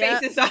with your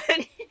faces on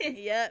it.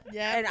 Yep.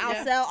 And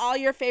I'll sell all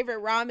your favorite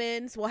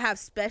ramens. We'll have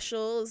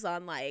specials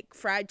on like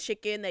fried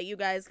chicken that you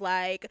guys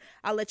like.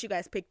 I'll let you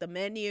guys pick the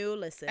menu.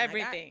 Listen.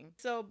 Everything.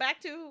 So back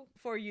to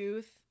For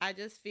Youth. I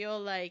just feel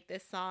like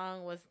this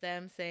song was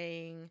them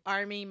saying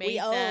ARMY made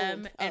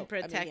them and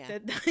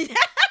protected them.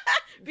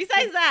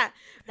 Besides that,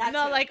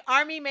 like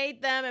ARMY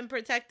made them and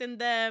protected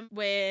them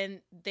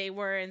when they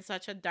were in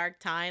such a dark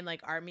time.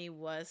 Like ARMY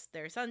was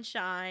their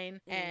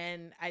sunshine.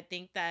 And I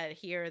think that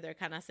here they're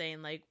kind of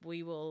saying like,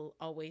 we will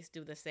always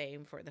do the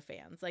same for the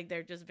fans. Like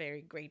they're just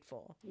very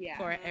grateful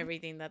for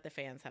everything that the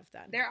fans have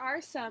done. There are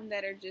some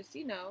that are just,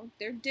 you know,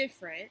 they're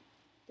different.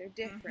 They're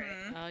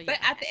different. But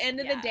at the end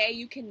of the day,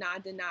 you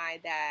cannot deny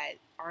that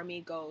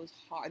ARMY goes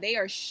hard. They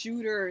are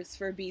shooters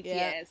for BTS.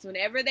 Yeah.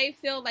 Whenever they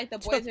feel like the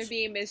boys are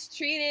being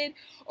mistreated,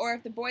 or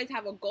if the boys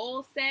have a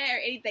goal set or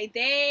anything,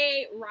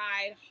 they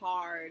ride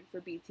hard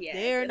for BTS.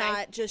 They're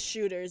not just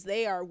shooters.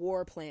 They are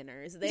war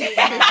planners. They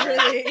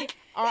literally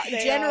are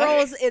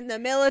generals in the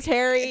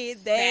military.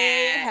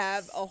 They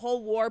have a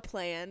whole war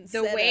plan.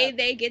 The way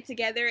they get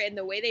together and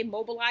the way they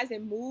mobilize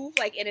and move,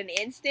 like in an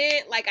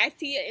instant, like I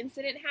see an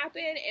incident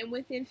happen and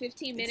within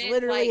 15 minutes, it's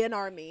literally like, an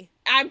army.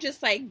 I'm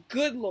just like,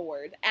 good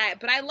Lord.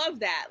 But I love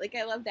that. Like,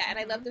 I love that. And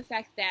I love the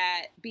fact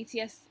that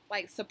BTS,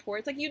 like,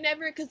 supports, like, you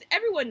never, because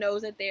everyone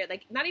knows that they're,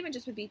 like, not even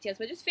just with BTS,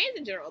 but just fans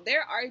in general.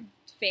 There are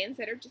fans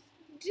that are just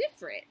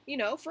different, you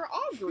know, for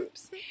all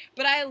groups.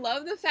 But I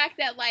love the fact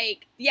that,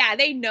 like, yeah,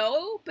 they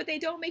know, but they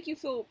don't make you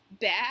feel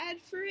bad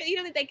for it. You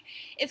know, like,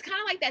 it's kind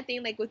of like that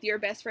thing, like, with your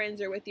best friends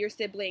or with your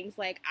siblings,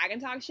 like, I can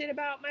talk shit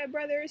about my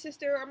brother or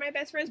sister or my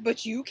best friends,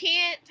 but you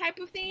can't type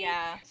of thing.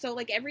 Yeah. So,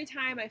 like, every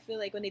time I feel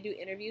like when they do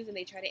interviews and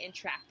they try to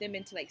entrap them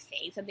into, like,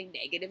 saying something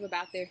negative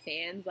about their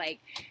fans, like,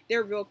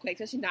 they're real quick,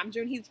 especially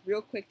Namjoon, he's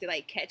real quick to,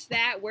 like, catch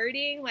that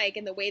wording, like,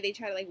 and the way they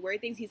try to, like,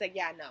 word things, he's like,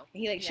 yeah, no.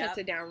 And he, like, shuts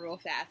it down real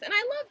fast. And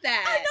I love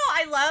that. I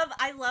know,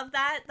 I love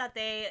that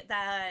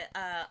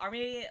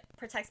ARMY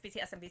protects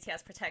BTS and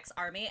BTS protects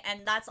ARMY,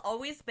 and that's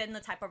always been the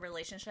type of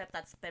relationship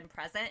that's been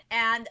present.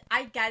 And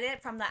I get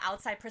it from the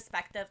outside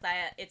perspective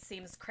that it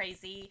seems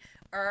crazy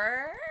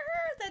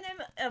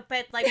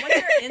but like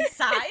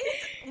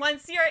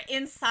once you're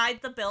inside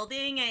the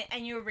building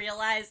and you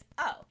realize,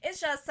 oh, it's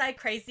just like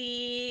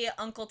crazy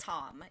Uncle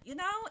Tom, you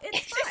know,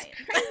 it's fine.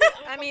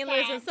 I mean,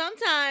 listen,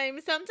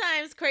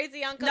 sometimes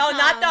crazy Uncle No, Tom.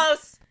 not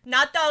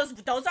those.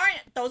 Those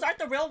aren't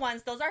the real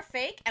ones. Those are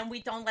fake, and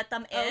we don't let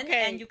them in.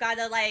 Okay. And you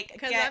gotta like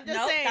I'm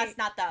just saying, that's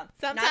not them.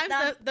 Sometimes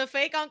not them. the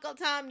fake Uncle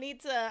Tom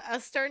needs a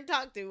stern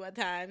talk to at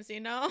times,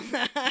 you know?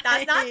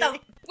 That's not them.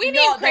 We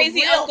need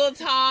crazy Uncle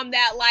Tom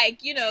that,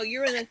 like, you know,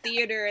 you're in the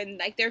theater and,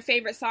 like, their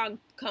favorite song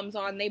comes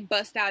on, they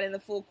bust out in the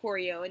full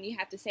choreo, and you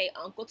have to say,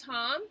 Uncle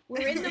Tom,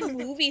 we're in the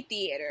movie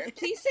theater.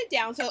 Please sit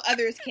down so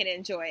others can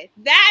enjoy.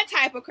 That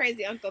type of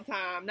crazy Uncle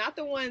Tom, not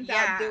the ones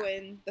out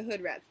doing the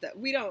hood rat stuff.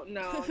 We don't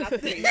know. Not the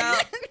crazy. No.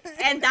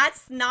 And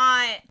that's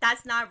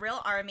not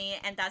real ARMY,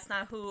 and that's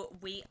not who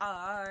we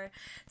are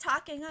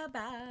talking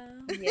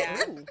about.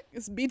 Yeah. Ooh,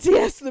 it's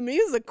BTS the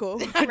musical.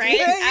 Right?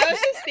 I was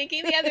just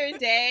thinking the other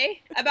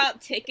day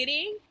about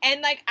ticketing,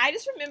 and, like, I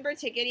just remember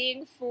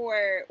ticketing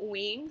for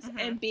Wings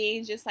and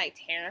being just, like,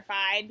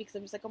 terrified because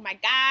I'm just like, oh my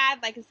God,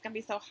 like, it's gonna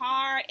be so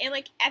hard. And,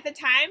 like, at the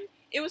time,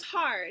 it was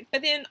hard.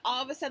 But then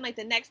all of a sudden, like,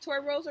 the next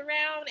tour rolls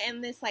around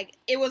and this, like,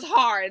 it was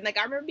hard. And, like,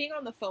 I remember being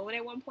on the phone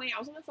at one point. I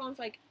was on the phone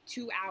for like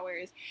 2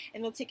 hours,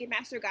 and the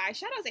Ticketmaster guy,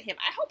 shout out to him.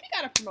 I hope he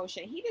got a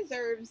promotion. He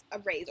deserves a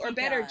raise or a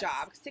better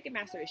job, because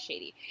Ticketmaster is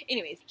shady.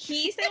 Anyways,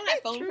 he stayed on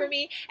that phone for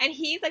me, and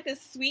he's like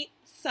this sweet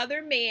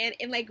Southern man,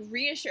 and, like,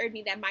 reassured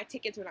me that my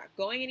tickets were not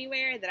going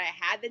anywhere, that I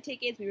had the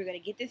tickets, we were going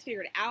to get this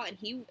figured out. And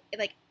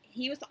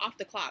he was off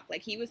the clock.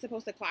 Like, he was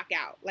supposed to clock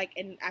out, like,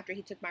 and after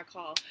he took my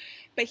call.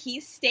 But he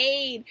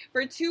stayed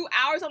for 2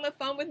 hours on the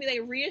phone with me,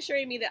 like,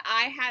 reassuring me that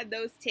I had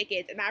those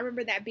tickets. And I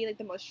remember that being, like,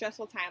 the most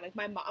stressful time. Like,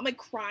 my mom, I'm, like,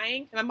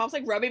 crying, and my mom's,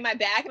 like, rubbing my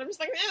back, and I'm just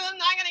like, I'm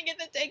not gonna get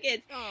the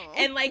tickets. Aww.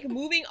 And, like,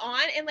 moving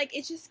on, and, like,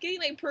 it's just getting,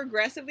 like,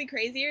 progressively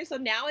crazier. So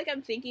now, like,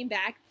 I'm thinking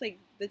back, like,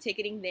 the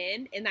ticketing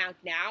then and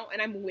now, and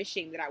I'm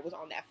wishing that I was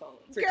on that phone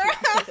for 2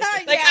 hours.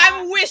 Like,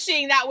 I'm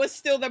wishing that was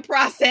still the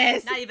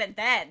process. Not even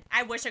then.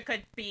 I wish it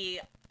could be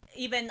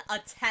even a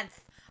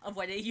 10th of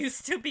what it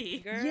used to be.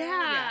 Girl.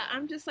 Yeah,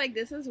 I'm just like,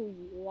 this is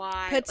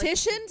wild.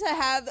 Petition to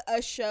have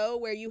a show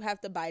where you have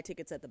to buy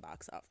tickets at the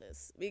box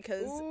office,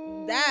 because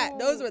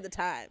those were the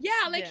times.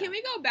 Yeah, like, can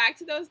we go back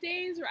to those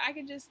days where I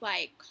could just,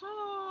 like,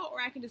 call, or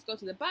I could just go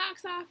to the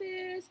box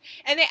office,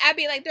 and then I'd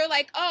be like, they're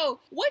like, oh,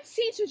 what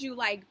seats would you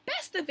like?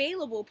 Best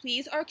available,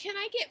 please, or can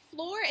I get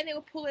floor? And they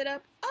would pull it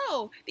up.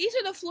 Oh, these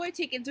are the floor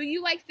tickets. Do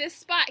you like this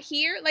spot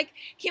here? Like,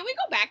 can we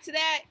go back to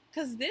that?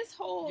 Because this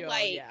whole,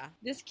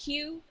 this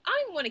queue, I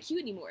don't even want to queue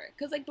anymore.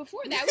 Because, like,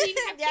 before that, we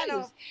didn't have queues.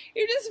 No.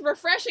 You just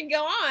refresh and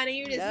go on, and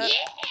you just,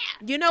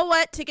 You know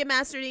what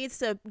Ticketmaster needs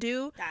to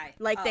do?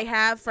 They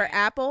have for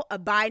Apple, a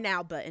buy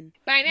now button.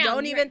 Buy now.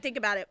 Don't even think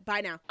about it.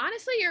 Buy now.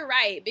 Honestly, you're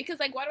right. Because,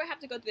 like, why do I have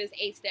to go through this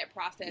 8-step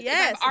process?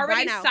 Yes, if I've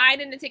already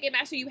signed into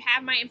Ticketmaster, you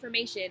have my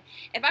information.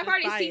 If I've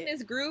already seen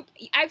this group,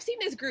 I've seen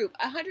this group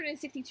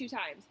 162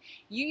 times.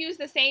 You use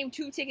the same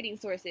 2 ticketing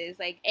sources,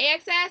 like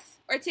AXS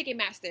or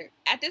Ticketmaster.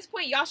 At this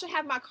point, y'all should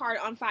have my card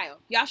on file.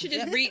 Y'all should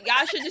just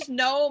y'all should just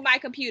know my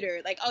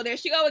computer. Like, oh, there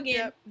she go again.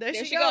 Yep, there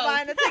she go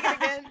buying a ticket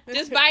again.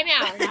 Just buy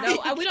now.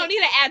 No, we don't need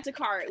to add to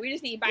cart. We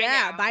just need buy now.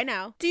 Yeah, buy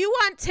now. Do you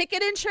want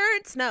ticket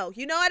insurance? No.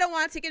 You know I don't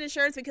want ticket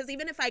insurance, because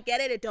even if I get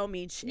it don't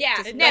mean shit. Yeah,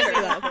 just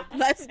never.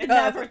 Let's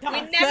go.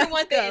 We never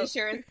want the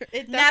insurance.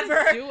 It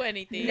never do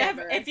anything.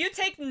 Never. If you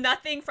take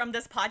nothing from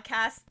this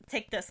podcast,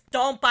 take this.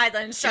 Don't buy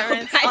the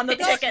insurance on the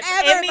tickets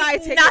ever means buy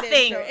ticket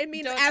nothing. intro. It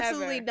means Don't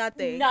absolutely ever.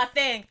 nothing.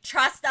 Nothing.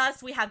 Trust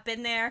us. We have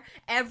been there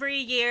every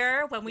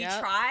year when we Yep.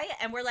 try,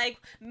 and we're like,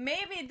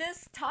 maybe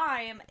this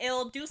time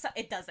it'll do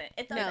something. It doesn't.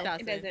 It doesn't.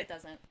 it doesn't. It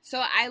doesn't.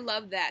 So I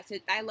love that. So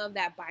I love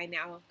that buy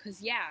now.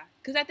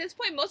 Because at this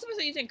point, most of us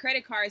are using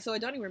credit cards, so it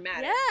don't even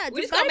matter. Yeah,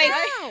 we just just gonna buy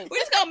make now. we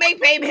just gonna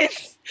make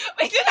payments.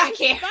 We do not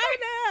care. Buy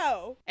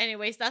now.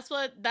 Anyways, that's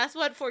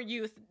what For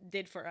Youth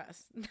did for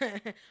us.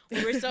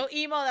 We were so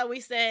emo that we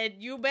said,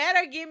 you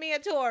better give me a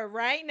tour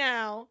right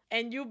now,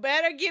 and you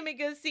better give me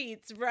good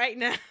seats right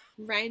now.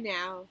 Right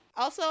now.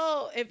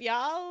 Also, if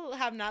y'all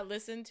have not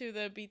listened to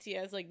the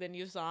BTS, like the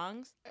new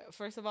songs,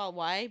 first of all,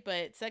 why?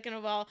 But second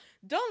of all,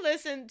 don't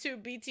listen to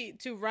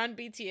Run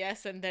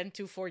BTS and then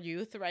to For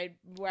Youth, right?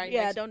 Yeah,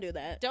 next- don't do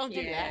that. don't do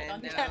Yeah, that.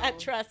 don't do no. that.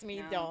 Trust me,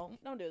 No.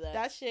 don't. Don't do that.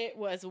 That shit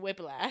was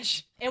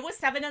whiplash. It was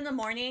 7 in the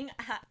morning.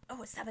 Oh, it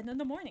was 7 in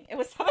the morning. It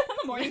was 7 in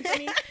the morning for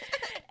me.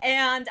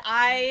 And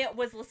I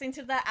was listening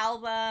to the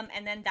album,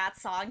 and then that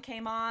song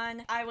came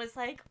on. I was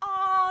like,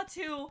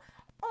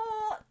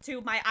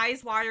 to my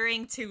eyes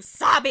watering to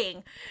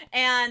sobbing.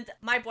 And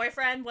my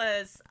boyfriend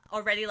was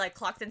already like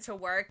clocked into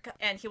work,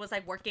 and he was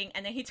like working,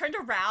 and then he turned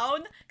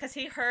around because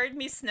he heard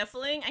me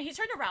sniffling, and he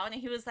turned around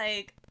and he was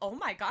like, oh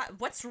my god,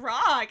 what's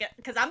wrong?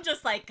 Because I'm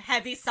just like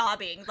heavy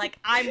sobbing, like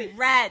I'm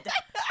red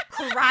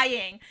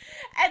crying,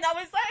 and I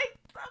was like,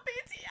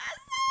 BTS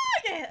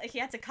song. He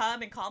had to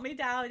come and calm me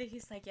down, and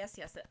he's like, yes,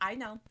 I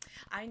know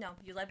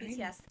you love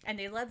BTS and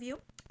they love you,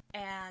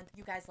 and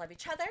you guys love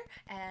each other,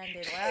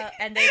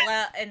 and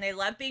they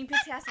love being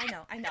BTS. I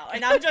know,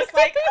 and I'm just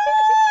like,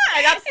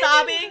 and I'm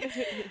sobbing,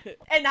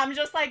 and I'm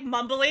just like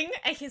mumbling,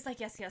 and he's like,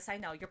 yes, I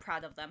know, you're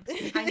proud of them.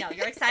 I know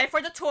you're excited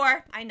for the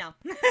tour. I know.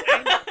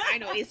 I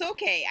know. It's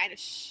okay.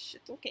 Shh,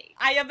 it's okay.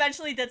 I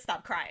eventually did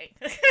stop crying.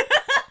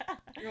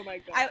 Oh my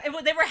god.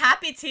 They were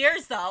happy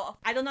tears though.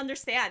 I don't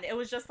understand. It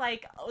was just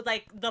like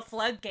the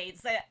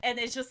floodgates, and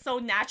it's just so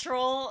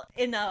natural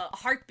in a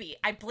heartbeat.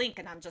 I blink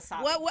and I'm just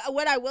sobbing.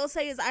 What I will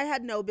say is I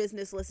had no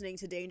business listening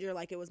to Danger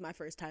like it was my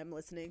first time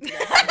listening to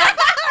that.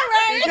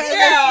 Because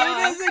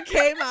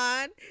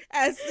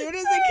as soon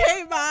as it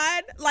came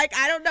on, like,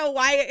 I don't know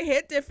why it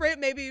hit different.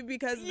 Maybe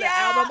because the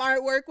album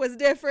artwork was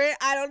different.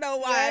 I don't know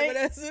why. Right? But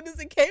as soon as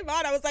it came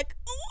on, I was like,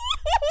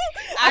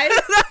 ooh. I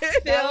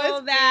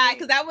feel that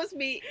because that was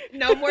me.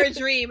 No More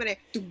Dream, and it.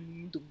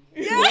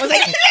 I was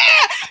like,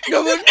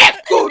 no more,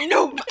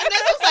 no. And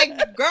I was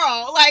like,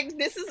 girl, like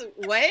this is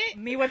what?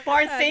 Me with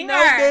Born I had Singer.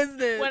 no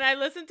business. When I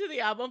listened to the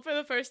album for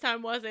the first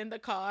time was in the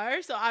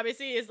car, so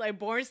obviously it's like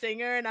Born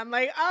Singer, and I'm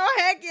like, oh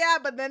heck yeah,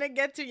 but then it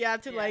gets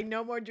to like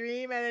No More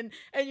Dream, and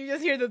you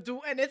just hear the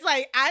do, and it's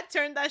like I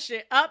turned that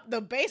shit up, the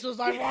bass was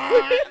like,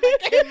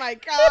 like in my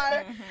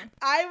car.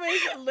 I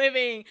was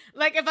living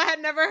like if I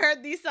had never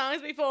heard these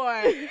songs before.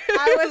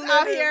 I was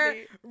out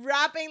here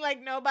rapping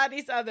like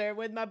nobody's other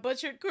with my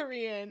butchered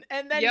Korean,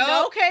 and then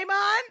No came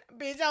on,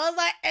 bitch. I was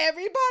like,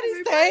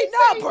 everybody's staying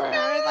up,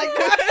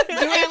 like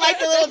Doing like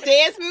the little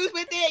dance moves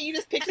with it. You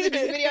just picture the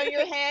music video in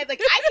your head.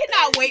 Like I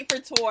cannot wait for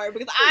tour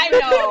because I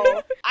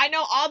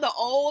know all the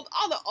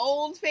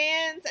old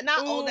fans, and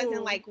not old as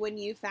in like when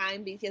you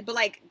found BTS, but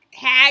like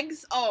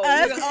hags. Oh,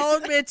 Us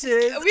old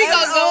bitches. we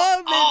gonna go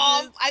old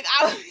off. bitches. Like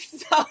I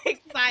was so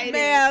excited.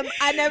 Ma'am,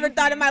 I never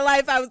thought in my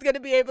life I was going to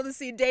be able to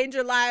see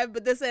Danger live,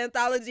 but this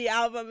anthology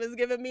album is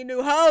giving me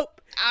new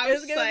hope.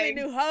 It's giving me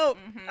new hope.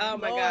 Oh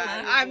my Lord,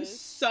 god, I'm goodness.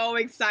 so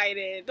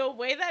excited. the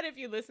way that if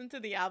you listen to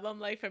the album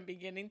like from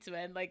beginning to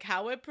end, like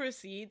how it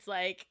proceeds,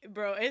 like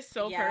bro, it's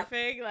so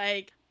perfect.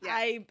 Like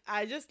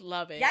I just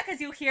love it. Yeah, because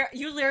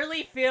you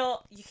literally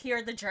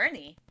hear the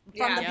journey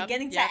from the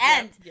beginning to Yep.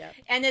 end.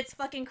 And it's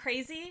fucking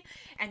crazy,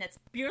 and it's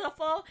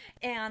beautiful,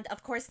 and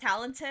of course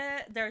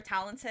talented. They're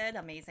talented,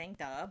 amazing,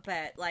 duh.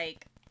 But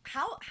like,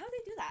 how they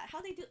do that?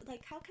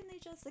 How can they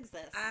just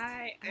exist?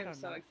 I am don't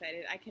so know.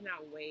 excited. I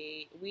cannot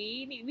wait.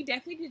 We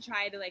definitely need to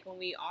try to, like, when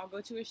we all go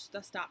to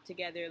a stop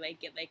together, like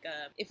get like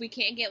a, if we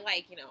can't get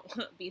like, you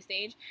know, B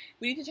stage,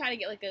 we need to try to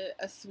get like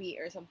a suite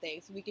or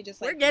something so we could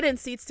just like, We're getting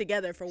seats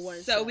together for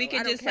one so show. we I could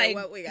don't just care like,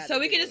 what we gotta so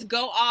we do. could just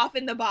go off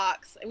in the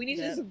box. We need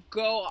to Yep. just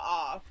go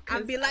off.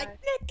 I'd be like,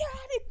 I-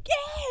 gotta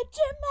get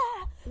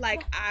your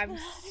like I'm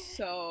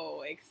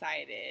so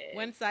excited.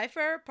 When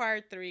Cypher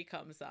Part 3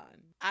 comes on,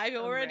 I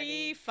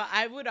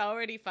would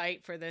already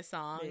fight for this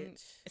song.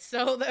 Bitch.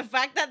 So the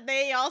fact that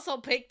they also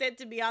picked it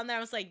to be on there,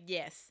 I was like,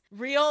 yes,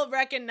 real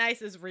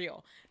recognizes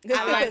real.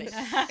 I love it.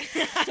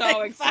 so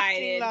I excited,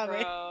 fucking love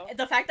bro.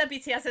 The fact that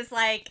BTS is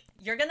like,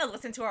 you're gonna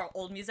listen to our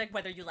old music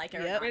whether you like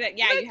it or Yep. not.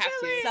 Yeah, you have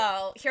to.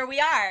 So here we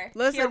are.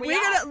 Listen, Here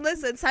are.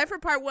 listen. Cypher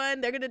Part 1,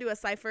 they're gonna do a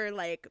Cypher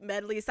like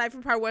medley.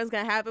 Cypher Part 1 is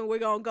gonna happen. We're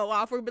gonna go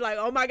off. We're gonna be like,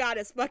 oh my god,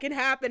 it's fucking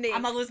happening.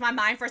 I'm gonna lose my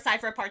mind for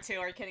Cypher Part 2.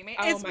 Are you kidding me?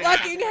 Oh It's my God,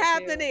 fucking Part 2.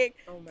 happening.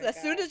 Oh my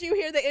As soon God. as you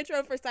hear the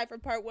intro for Cypher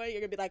Part 1, you're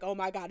gonna be like, oh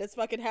my god, it's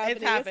fucking happening.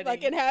 It's happening.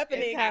 fucking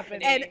happening. It's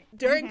happening. And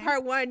during Mm-hmm.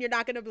 Part 1, you're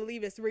not gonna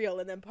believe it's real,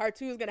 and then Part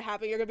 2 is gonna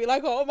happen. You're gonna be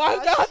like, oh my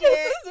Oh, god, shit.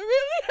 this is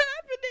really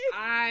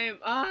happening.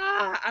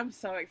 I'm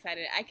so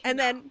excited. I cannot And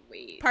then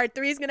wait. Part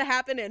 3 is gonna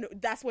happen, and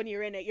that's when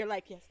you're in it. You're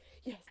like, yes,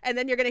 yes. And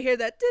then you're gonna hear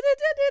that.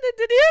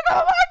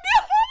 Oh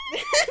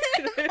my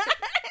god!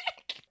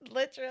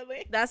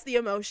 Literally. That's the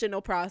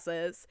emotional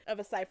process of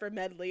a cypher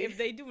medley. If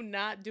they do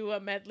not do a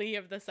medley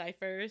of the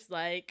ciphers,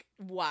 like,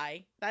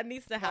 why? That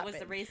needs to happen. What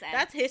was the reason?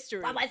 That's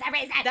history. What was the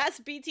reason? That's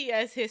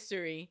BTS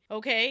history,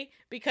 okay?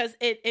 Because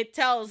it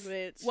tells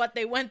Bitch. what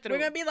they went through. We're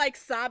gonna be like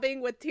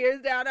sobbing with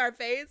tears down our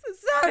face.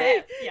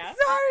 Sorry, Yeah.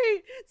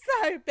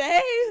 sorry,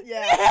 babe.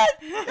 Yeah.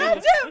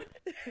 Don't you?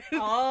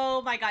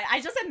 Oh my god!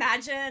 I just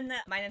imagine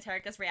mine and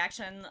Terika's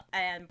reaction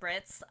and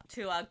Brit's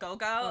to Go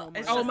Go.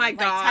 Oh my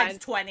God. times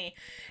 20.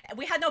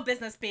 We had no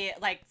business be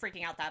like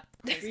freaking out that.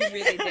 We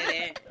really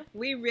didn't.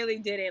 We really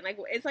didn't. Like,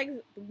 it's like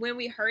when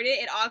we heard it,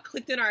 it all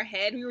clicked in our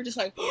head. We were just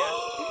like,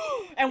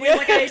 And we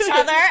look at each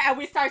other and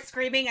we start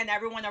screaming, and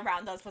everyone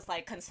around us was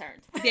like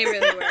concerned. they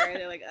really were.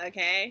 They're like,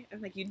 okay.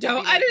 I'm like, you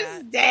don't Be like that.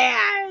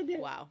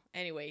 understand. Wow.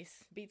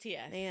 Anyways,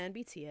 BTS. Man,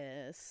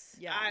 BTS.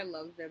 Yeah. I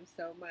love them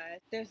so much.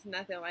 There's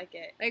nothing like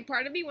it. Like,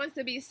 part of me wants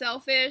to be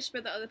selfish,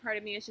 but the other part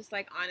of me is just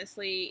like,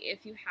 honestly,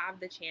 if you have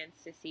the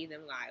chance to see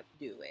them live,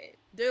 do it.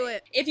 Do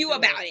it. If you Do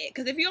about it,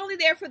 because if you're only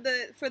there for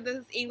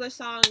the English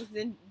songs,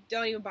 then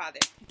don't even bother.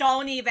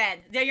 Don't even.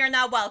 You're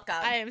not welcome.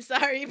 I am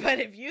sorry, but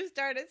if you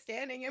started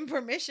standing in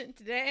Permission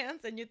to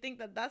Dance and you think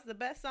that that's the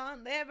best song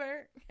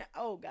ever,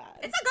 oh God.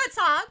 It's a good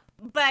song,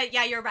 but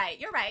yeah, you're right.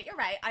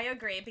 I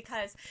agree,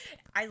 because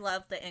I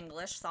love the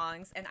English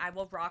songs, and I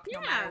will rock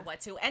no matter what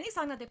to any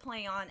song that they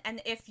play on.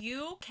 And if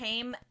you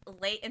came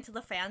late into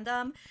the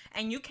fandom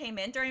and you came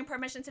in during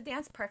Permission to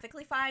Dance,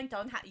 perfectly fine.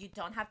 You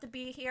don't have to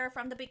be here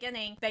from the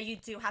beginning, but you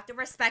do have to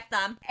respect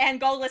them and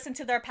go listen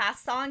to their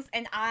past songs.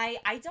 And I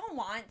don't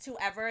want to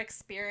ever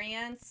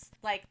experience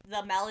like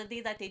the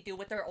melody that they do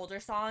with their older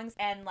songs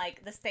and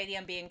like the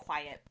stadium being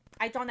quiet.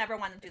 I don't ever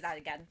want to do that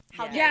again.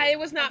 How dare Yeah, you? it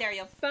was How not dare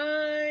you?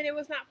 fun. It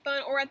was not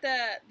fun. Or at the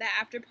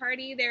after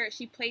party, there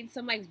she played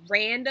some like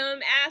random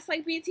ass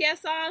like BTS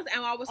songs,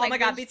 and I was Oh like, my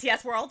god,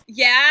 BTS World.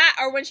 yeah.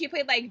 Or when she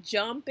played like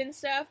Jump and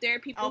stuff, there are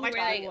people Oh who my were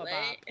God, like, what lit.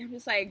 about? I'm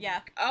just like,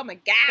 Yeah. oh my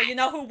god. But you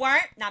know who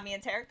weren't? Not me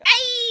and Terika.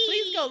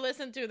 Please go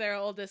listen to their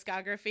old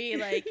discography.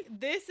 Like,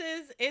 this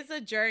is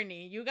a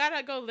journey. You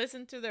gotta go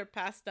listen to their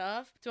past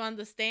stuff to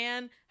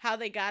understand how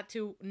they got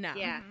to now.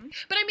 Yeah.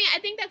 But I mean, I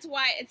think that's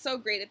why it's so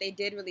great that they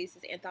did release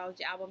this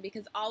anthology album,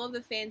 because all of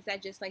the fans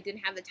that just like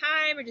didn't have the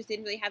time or just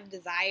didn't really have the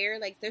desire,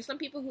 like there's some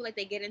people who like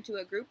they get into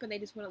a group and they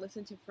just want to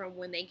listen to from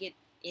when they get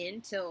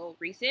in till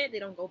recent, they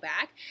don't go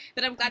back.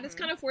 But I'm glad this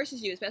kind of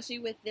forces you, especially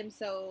with them,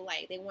 so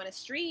like they want to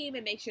stream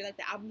and make sure like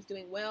the album's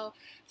doing well,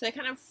 so it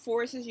kind of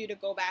forces you to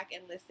go back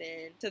and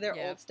listen to their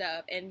old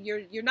stuff, and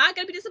you're not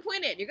gonna be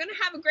disappointed. You're gonna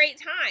have a great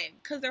time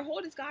because their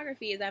whole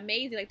discography is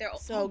amazing. Like they're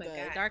So oh my good.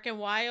 God. Dark and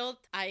Wild,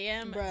 I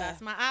Am. Bruh.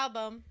 That's my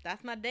album.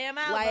 That's my damn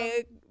album.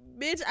 Like,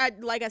 bitch,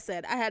 like I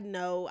said, I had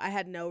no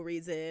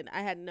reason,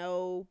 I had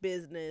no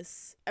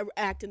business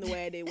acting the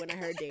way I did when I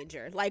heard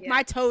Danger. Like,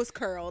 my toes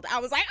curled. I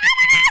was like,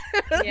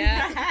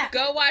 Yeah,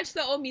 go watch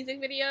the old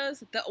music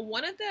videos.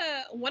 One of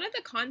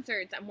the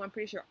concerts, I'm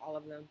pretty sure all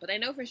of them, but I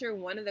know for sure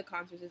one of the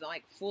concerts is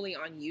like fully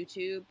on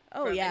YouTube.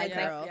 Oh, from, yeah, and it's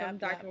girl. like from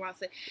Dark Yeah. and Wild.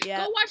 So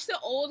yeah. go watch the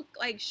old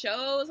like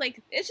shows.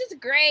 Like it's just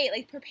great.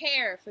 Like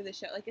prepare for the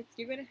show. Like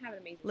you're gonna have an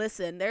amazing.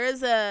 Listen, there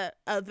is a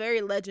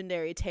very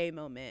legendary Tay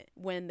moment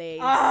when they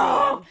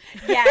Oh,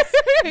 sing.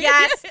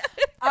 yes.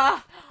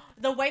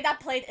 The way that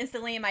played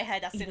instantly in my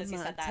head as soon as you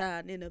said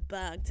that. In a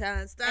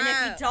Bangtan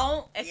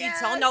style. And if you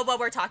don't know what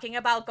we're talking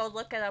about, go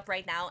look it up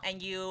right now,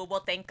 and you will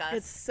thank us.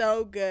 It's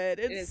so good.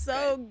 It's is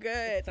so good.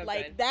 good. It's so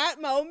Like good.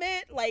 that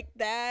moment, like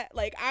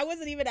I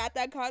wasn't even at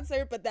that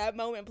concert, but that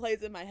moment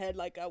plays in my head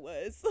like I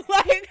was.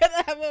 Like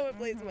that moment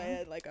plays in my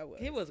head like I was.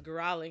 He was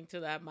growling to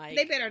that mic.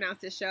 They better announce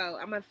this show.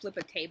 I'm gonna flip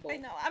a table. I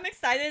know. I'm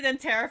excited and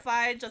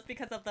terrified just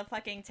because of the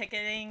fucking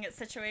ticketing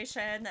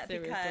situation. Seriously.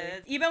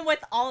 Because even with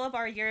all of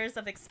our years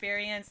of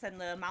experience and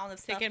the amount of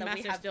stuff that we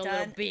Ticketmaster's have still a done,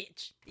 little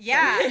bitch.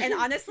 yeah. And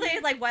honestly,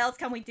 like, what else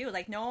can we do?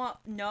 Like,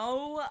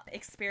 no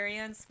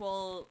experience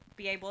will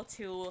be able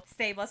to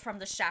save us from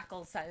the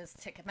shackles that is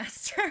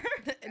Ticketmaster.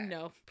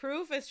 No.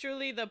 Proof is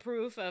truly the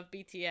proof of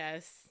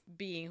BTS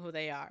being who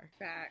they are.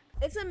 Fact.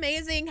 It's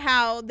amazing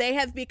how they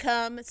have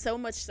become so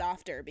much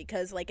softer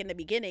because, like, in the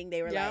beginning,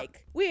 they were Yep.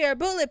 like, we are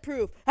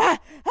bulletproof. Ah,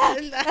 ah,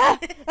 ah,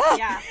 ah.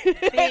 Yeah.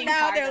 And Being now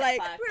hard they're as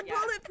like, fuck, we're yeah.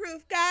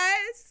 bulletproof,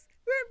 guys.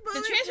 We're The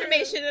bulletproof.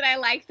 transformation that I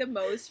like the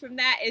most from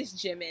that is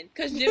Jimin,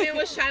 because Jimin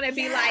was trying to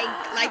be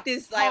like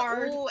this like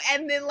Hard. ooh,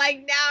 and then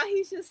like now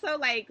he's just so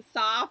like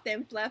soft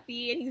and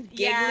fluffy and he's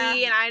giggly, Yeah.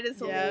 and I just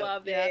Yep,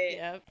 love yep, it.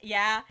 yep.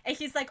 Yeah. And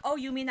he's like, oh,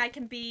 you mean I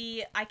can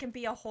be a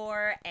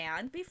whore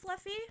and be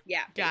fluffy?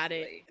 Yeah, Got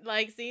basically. it.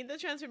 Like, seeing the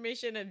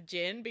transformation of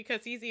Jin,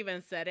 because he's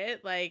even said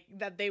it, like,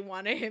 that they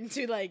wanted him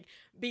to, like,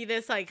 be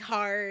this, like,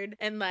 hard,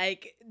 and,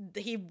 like,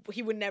 he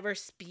would never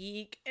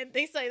speak, and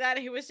things like that.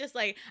 And he was just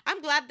like,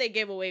 I'm glad they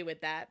gave away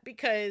with that,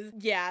 because,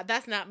 yeah,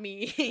 that's not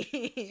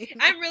me.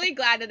 I'm really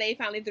glad that they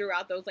finally threw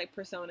out those like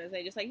personas.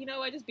 They just like, you know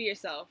what, just be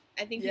yourself.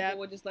 I think Yep. people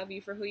will just love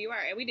you for who you are,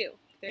 and we do.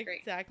 They're great.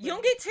 Exactly.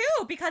 Yoongi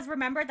too, because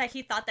remember that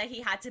he thought that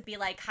he had to be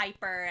like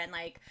hyper and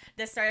like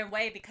this certain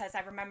way, because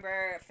I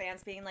remember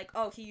fans being like,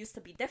 oh, he used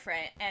to be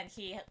different, and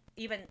he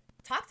even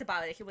talked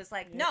about it. He was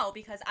like, no,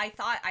 because I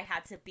thought I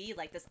had to be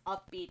like this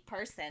upbeat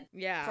person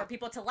Yeah. for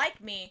people to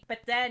like me, but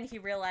then he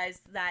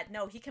realized that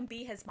no, he can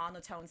be his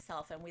monotone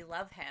self, and we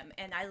love him.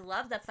 And I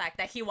love the fact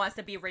that he wants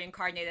to be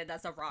reincarnated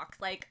as a rock.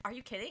 Like, are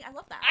you kidding? I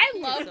love that. I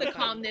He's love so the funny.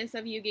 calmness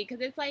of Yugi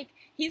because it's like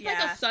he's like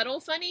Yeah. a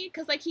subtle funny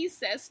because like he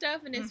says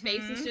stuff and his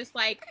face is Mhm. just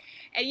like,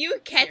 and you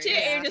catch it and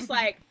Yeah. you're just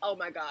like, oh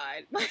my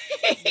god.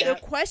 The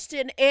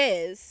question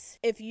is,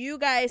 if you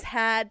guys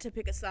had to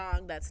pick a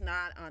song that's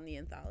not on the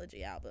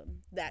anthology album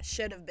that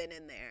should have been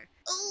in there,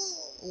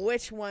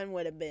 which one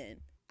would have been?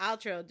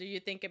 Outro, do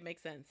you think it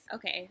makes sense?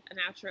 Okay, an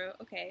outro.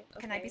 Okay.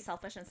 Can I be okay.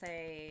 selfish and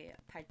say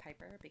Pied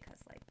Piper? Because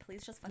like,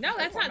 please just fucking No,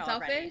 that's perform not it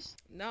already. selfish.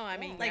 No, I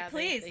mean, Like, yeah,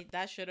 please.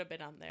 that should have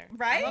been on there.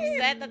 Right? I'm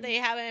upset that they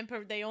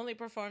haven't. They only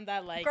performed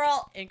that like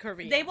Girl, in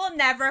Korea. they will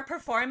never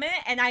perform it,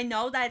 and I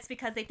know that it's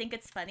because they think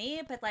it's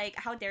funny, but like,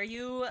 how dare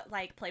you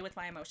like play with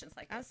my emotions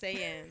like I'm this?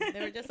 saying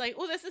they were just like,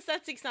 oh, this is a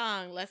sexy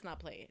song. Let's not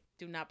play it.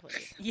 Do not play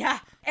it. Yeah,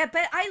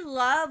 but I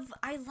love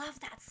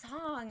that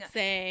song.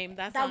 Same.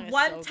 That That song is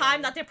one so time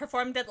good. that they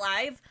performed it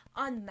live,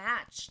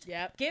 unmatched.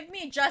 Yep. Give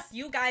me just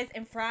you guys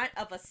in front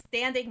of a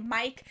standing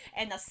mic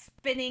and a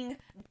spinning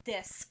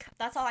disc.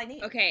 That's all I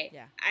need. Okay.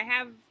 Yeah. I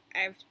have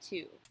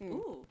two.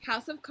 Ooh.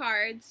 House of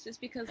Cards, just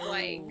because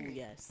like Ooh,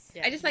 yes.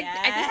 Yeah. I just like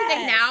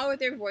now with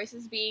their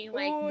voices being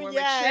like Ooh, more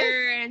yes.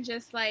 mature and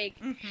just like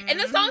Mhm. and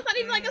the song's not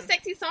even like a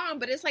sexy song,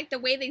 but it's like the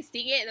way they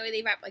sing it and the way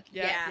they rap like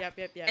Yep, yeah.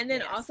 Yep. And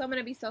then Yes. also I'm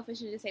gonna be selfish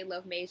and just say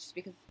Love Mage just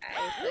because I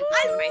feel like I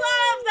it's one of my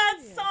love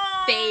that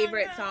song.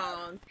 favorite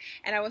songs.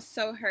 And I was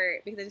so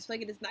hurt because I just feel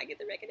like it does not get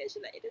the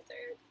recognition that it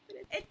deserves. But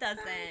it's It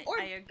doesn't. Or,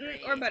 I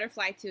agree. or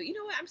Butterfly too. You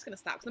know what? I'm just gonna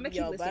stop because I'm gonna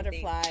keep Yo,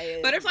 listening.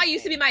 Butterfly. Butterfly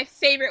used to be my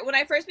favorite when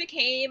I first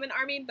became an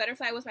ARMY.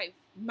 Butterfly was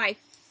my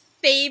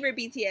favorite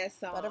BTS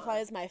song. Butterfly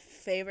is my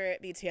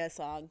favorite BTS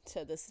song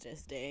to this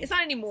day. It's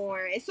not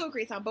anymore. It's still a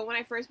great song, but when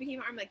I first became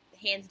an ARMY, like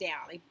hands down,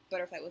 like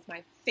Butterfly was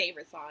my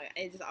favorite song.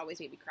 It just always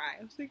made me cry.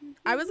 I was like,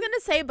 I was gonna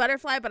say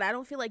Butterfly, but I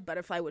don't feel like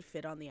Butterfly would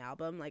fit on the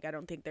album. Like, I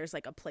don't think there's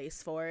like a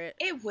place for it.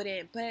 it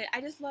wouldn't, but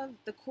I just love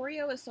the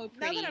choreo is so Now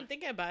pretty. that I'm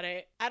thinking about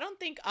it, I don't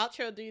think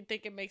outro. Do you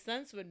think it makes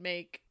sense? Would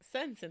make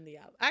sense in the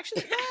album.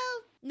 Actually, well,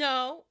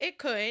 no, it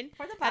could.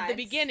 For the At the vibes.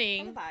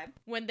 beginning, For the vibe.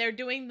 when they're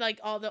doing like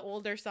all the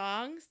older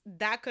songs,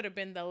 that could have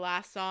been the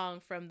last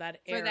song from that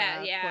For era,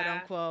 that, yeah. quote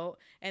unquote,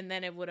 and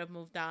then it would have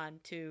moved on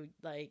to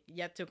like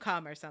Yet to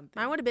Come or something.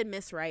 Mine would have been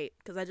Miss Right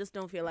because I just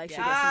don't feel like she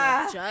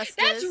Yeah. gets enough justice.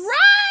 That's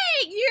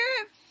right.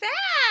 You're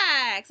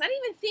facts. I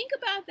didn't even think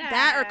about that.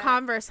 That or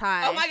Converse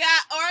High. Oh my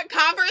god, or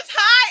Converse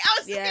High. I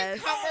was Yes.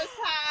 thinking Converse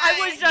High. I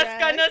was just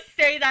Yes. gonna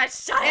say that.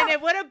 Shut And up.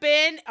 it would have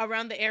been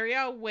around the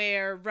area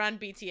where Run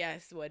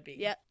BTS would be.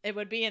 Yep. It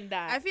would be in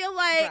that. I feel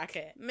like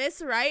bracket.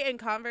 Miss Right and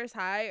Converse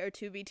High are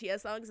two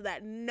BTS songs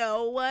that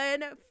no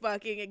one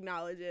fucking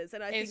acknowledges,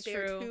 and I It's think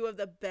they're true. two of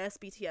the best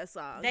BTS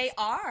songs. They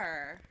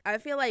are. I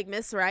feel like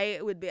Miss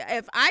Right would be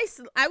if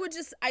I would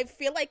just I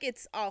feel like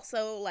it's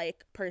also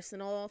like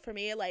personal for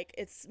me, like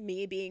it's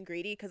me being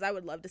greedy because I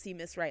would love to see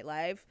Miss Right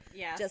live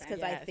Yeah. just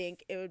because I Yes.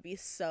 think it would be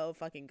so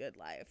fucking good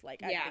live.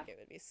 Like I Yeah. think it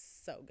would be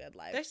so good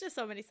live. There's just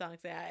so many songs.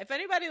 Yeah. If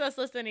anybody that's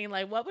listening,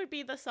 like, what would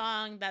be the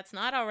song that's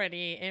not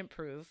already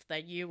improved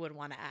that you would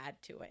want to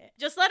add to it?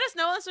 Just let us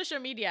know on social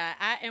media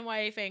at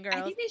NYA Fangirls.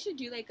 I think they should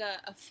do like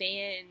a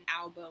fan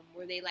album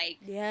where they like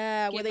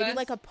Yeah, where Give they do us-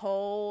 like a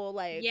poll,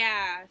 like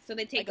yeah, so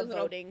they take like a those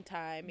little voting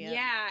time. yeah.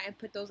 Yeah. and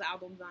put those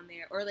albums on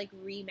there or like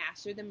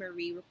remaster them or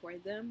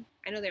re-record them.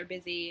 I know they're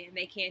busy and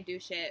they can't do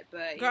shit,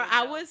 but Girl, you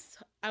I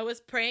know.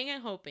 was praying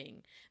and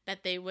hoping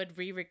that they would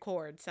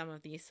re-record some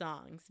of these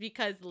songs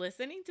because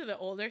listening to the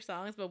older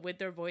songs but with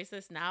their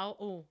voices now,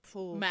 oh,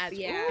 Ooh. magic.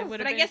 Yeah, It would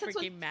but have I guess been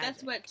freaking magic.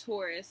 that's what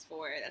tour is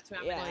for. That's what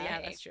I'm Yeah. gonna Well, yeah,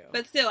 say. that's true.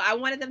 But still, I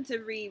wanted them to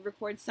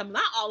re-record some,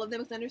 not all of them,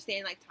 because I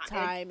understand like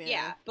Time,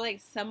 yeah. but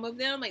like some of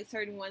them, like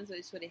certain ones, that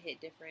just would have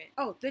hit different.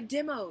 Oh, the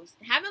demos.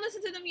 Haven't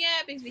listened to them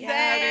yet because we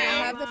Yeah, we don't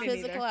haven't. have the Me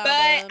physical neither.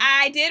 album. But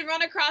I did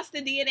run across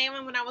the DNA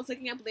one when I was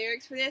looking up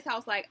lyrics for this. I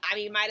was like, I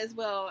mean, might as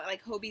well.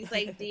 Like Hobie's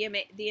like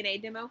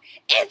DNA demo.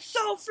 It's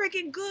so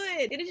freaking good.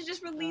 They did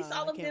just release I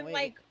all of can't them wait.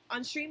 like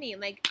on streaming,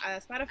 like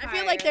Spotify. I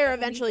feel like or they're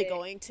Apple eventually Music.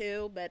 going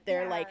to, but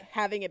they're Yeah. like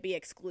having it be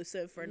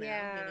exclusive for now.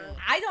 Yeah. You know?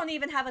 I don't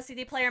even have a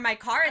CD player in my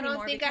car I anymore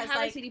don't think I because have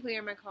like a CD player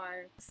in my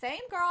car. same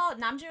girl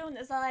Namjoon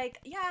is like,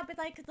 yeah, but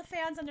like the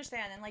fans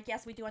understand, and like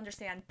yes, we do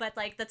understand, but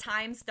like the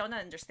times don't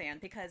understand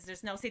because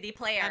there's no CD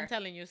player. I'm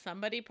telling you,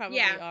 somebody probably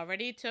Yeah.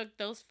 already took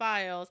those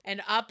files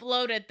and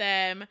uploaded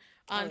them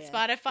on Oh, yeah.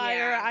 Spotify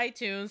Yeah. or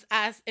iTunes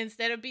as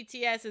instead of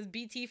BTS is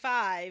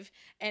BT5,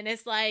 and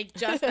it's like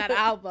just that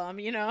album,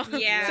 you know?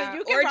 Yeah, So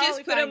you can or probably just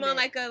put them find on it.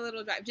 like a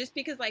little drive. Just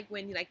because like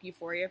when like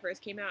Euphoria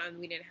first came out and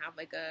we didn't have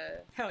like a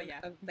Hell yeah.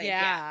 like,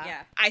 Yeah.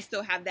 Yeah. I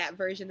still have that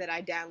version that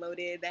I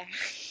downloaded that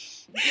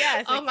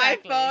Yes, on my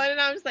exactly. phone, and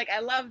I'm just like, I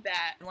love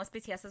that. Once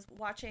BTS is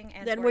watching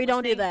and Then or we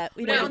don't do listening, that.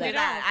 We We don't don't do do that.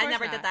 that. No, of I course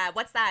never not. did that.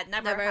 What's that?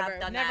 Never Never, have ever.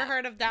 done Never that.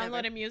 heard of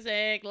downloading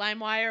music,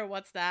 LimeWire.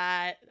 What's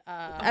that?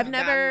 I've God,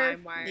 never.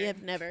 LimeWire. Yeah,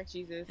 never.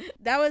 Jesus.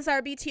 That was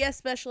our BTS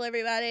special,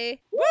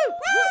 everybody. Woo!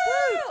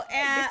 Woo!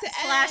 And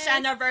BTS. /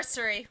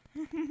 anniversary.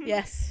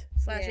 Yes.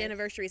 / Yes.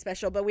 anniversary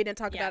special, but we didn't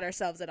talk Yeah. about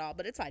ourselves at all.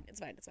 But it's fine. It's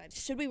fine. It's fine.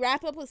 Should we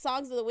wrap up with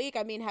songs of the week?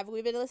 I mean, have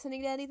we been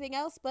listening to anything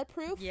else but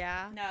Proof?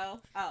 Yeah. No.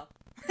 Oh.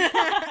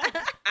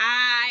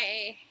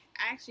 I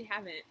actually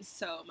haven't,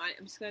 so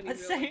I'm just gonna be real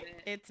Let's with say-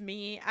 it. It's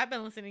me. I've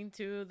been listening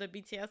to the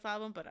BTS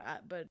album,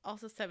 but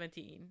also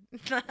 17.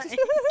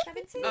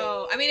 17.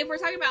 Oh, I mean, if we're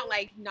talking about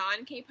like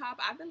non-K-pop,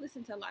 I've been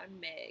listening to a lot of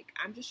Meg.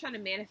 I'm just trying to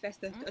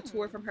manifest a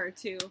tour from her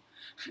too.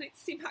 I need to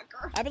see my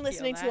girl. I've been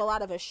listening to that. a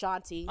lot of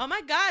Ashanti. Oh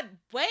my god,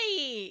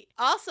 wait.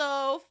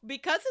 Also,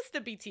 because it's the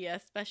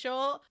BTS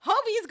special,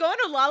 Hobie's going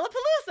to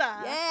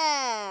Lollapalooza.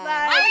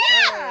 Yeah. Like-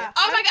 Oh yeah!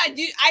 Oh my god,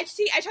 dude! I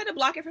tried to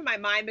block it from my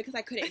mind because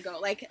I couldn't go.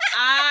 Like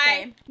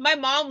Same. my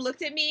mom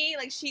looked at me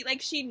like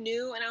she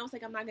knew, and I was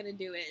like, I'm not gonna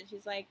do it. And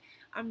she's like,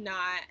 I'm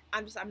not.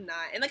 I'm not.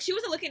 And like she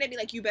wasn't looking at me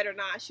like you better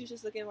not. She was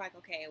just looking like,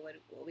 okay, what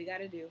we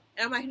gotta do?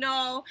 And I'm like,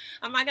 no,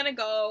 I'm not gonna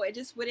go. It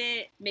just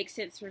wouldn't make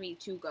sense for me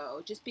to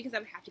go, just because I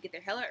would have to get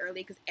there hella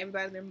early because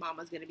everybody and their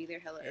mama's gonna be there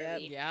hella Yep.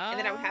 early. Yeah. And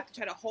then I would have to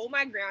try to hold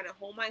my ground and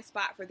hold my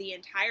spot for the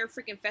entire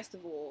freaking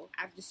festival.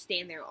 I have to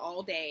stand there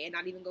all day and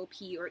not even go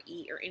pee or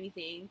eat or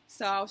anything.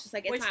 So I was just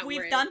like, it's Which not we've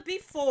worth it. done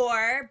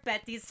before,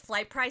 but these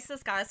flight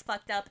prices got us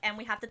fucked up, and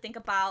we have to think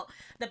about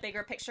the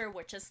bigger picture,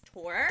 which is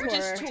tour. Which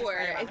is Tour. tour,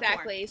 Tour.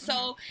 exactly. Tour.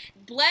 So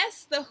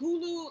bless the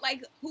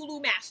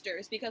Hulu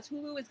masters, because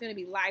Hulu is going to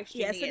be live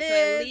streaming Yes, it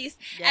So is.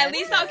 at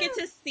least I'll get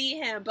to see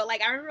him. But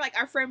like I remember, like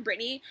our friend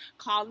Brittany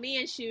called me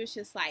and she was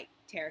just like,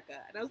 Terica,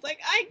 and I was like,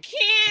 I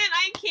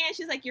can't.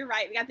 She's like, you're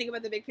right. We got to think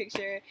about the big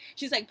picture.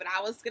 She's like, but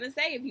I was gonna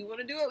say, if you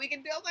want to do it, we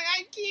can do it. I was like,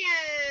 I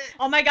can't.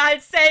 Oh my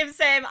god, same.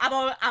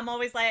 I'm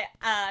always like,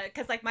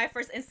 because like my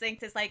first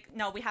instinct is like,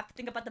 no, we have to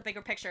think about the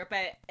bigger picture.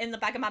 But in the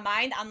back of my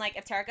mind, I'm like,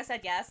 if Terica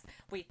said yes,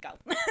 we'd go.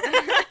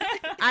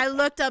 I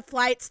looked up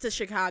flights to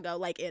Chicago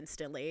like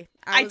instantly.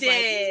 I was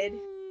did.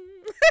 Like,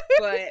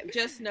 But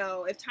just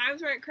know, if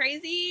times weren't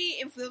crazy,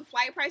 if the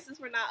flight prices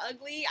were not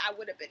ugly, I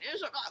would have been in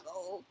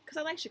Chicago. Because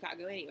I like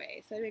Chicago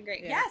anyway, so it'd been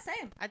great. Yeah,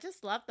 same. I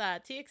just love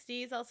that.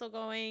 TXT is also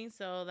going,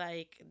 so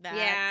like that's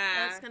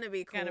Yeah. That's gonna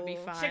be cool. gonna be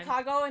fun.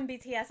 Chicago and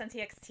BTS and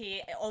TXT,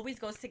 it always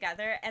goes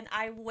together, and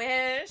I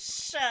wish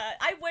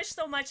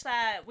so much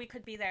that we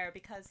could be there,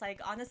 because like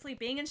honestly,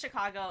 being in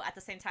Chicago at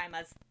the same time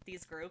as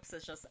these groups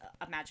is just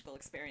a magical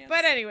experience.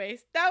 But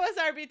anyways, that was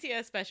our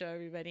BTS special,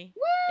 everybody.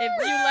 If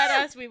you let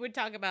us, we would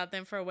talk about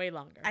them for way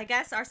longer. I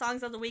guess our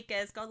songs of the week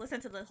is go listen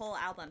to the whole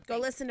album. Go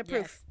listen to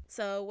Proof.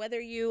 So whether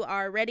you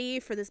are ready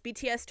for this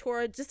BTS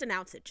tour, just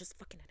announce it. Just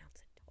fucking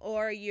announce it.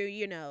 Or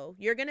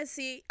you're gonna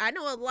see. I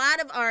know a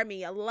lot of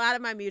ARMY, a lot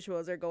of my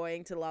mutuals are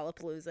going to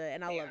Lollapalooza,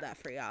 and I love that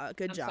for y'all.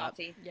 Good I'm job.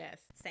 salty. Yes.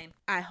 Same.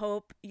 I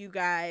hope you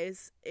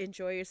guys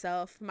enjoy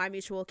yourself. My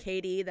mutual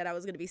Katie that I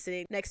was going to be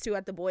sitting next to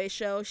at the boys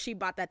show, she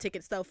bought that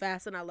ticket so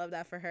fast, and I love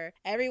that for her.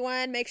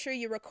 Everyone, make sure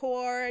you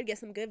record, get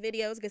some good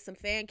videos, get some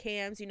fan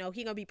cams. You know,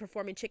 he going to be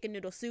performing Chicken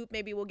Noodle Soup.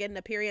 Maybe we'll get an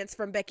appearance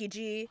from Becky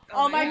G.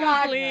 Oh my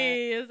God.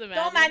 Please, imagine.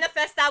 Don't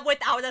manifest that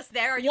without us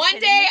there. Are you One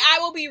kidding day me? I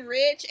will be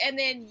rich, and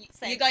then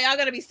Same. y'all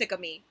gonna be sick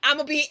of me. I'm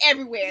gonna be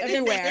everywhere.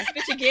 Everywhere.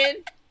 This bitch again.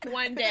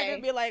 One They'll day.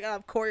 be like,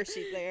 of course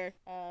she's there.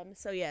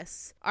 So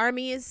yes,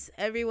 ARMYs,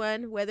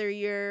 everyone, whether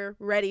you're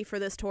ready for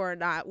this tour or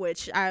not,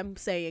 which I'm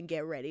saying,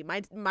 get ready.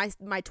 My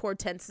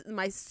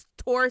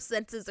tour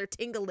senses are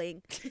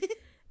tingling.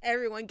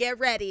 Everyone, get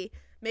ready.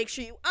 Make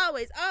sure you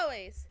always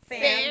Fangirl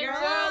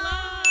Fangirl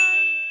on.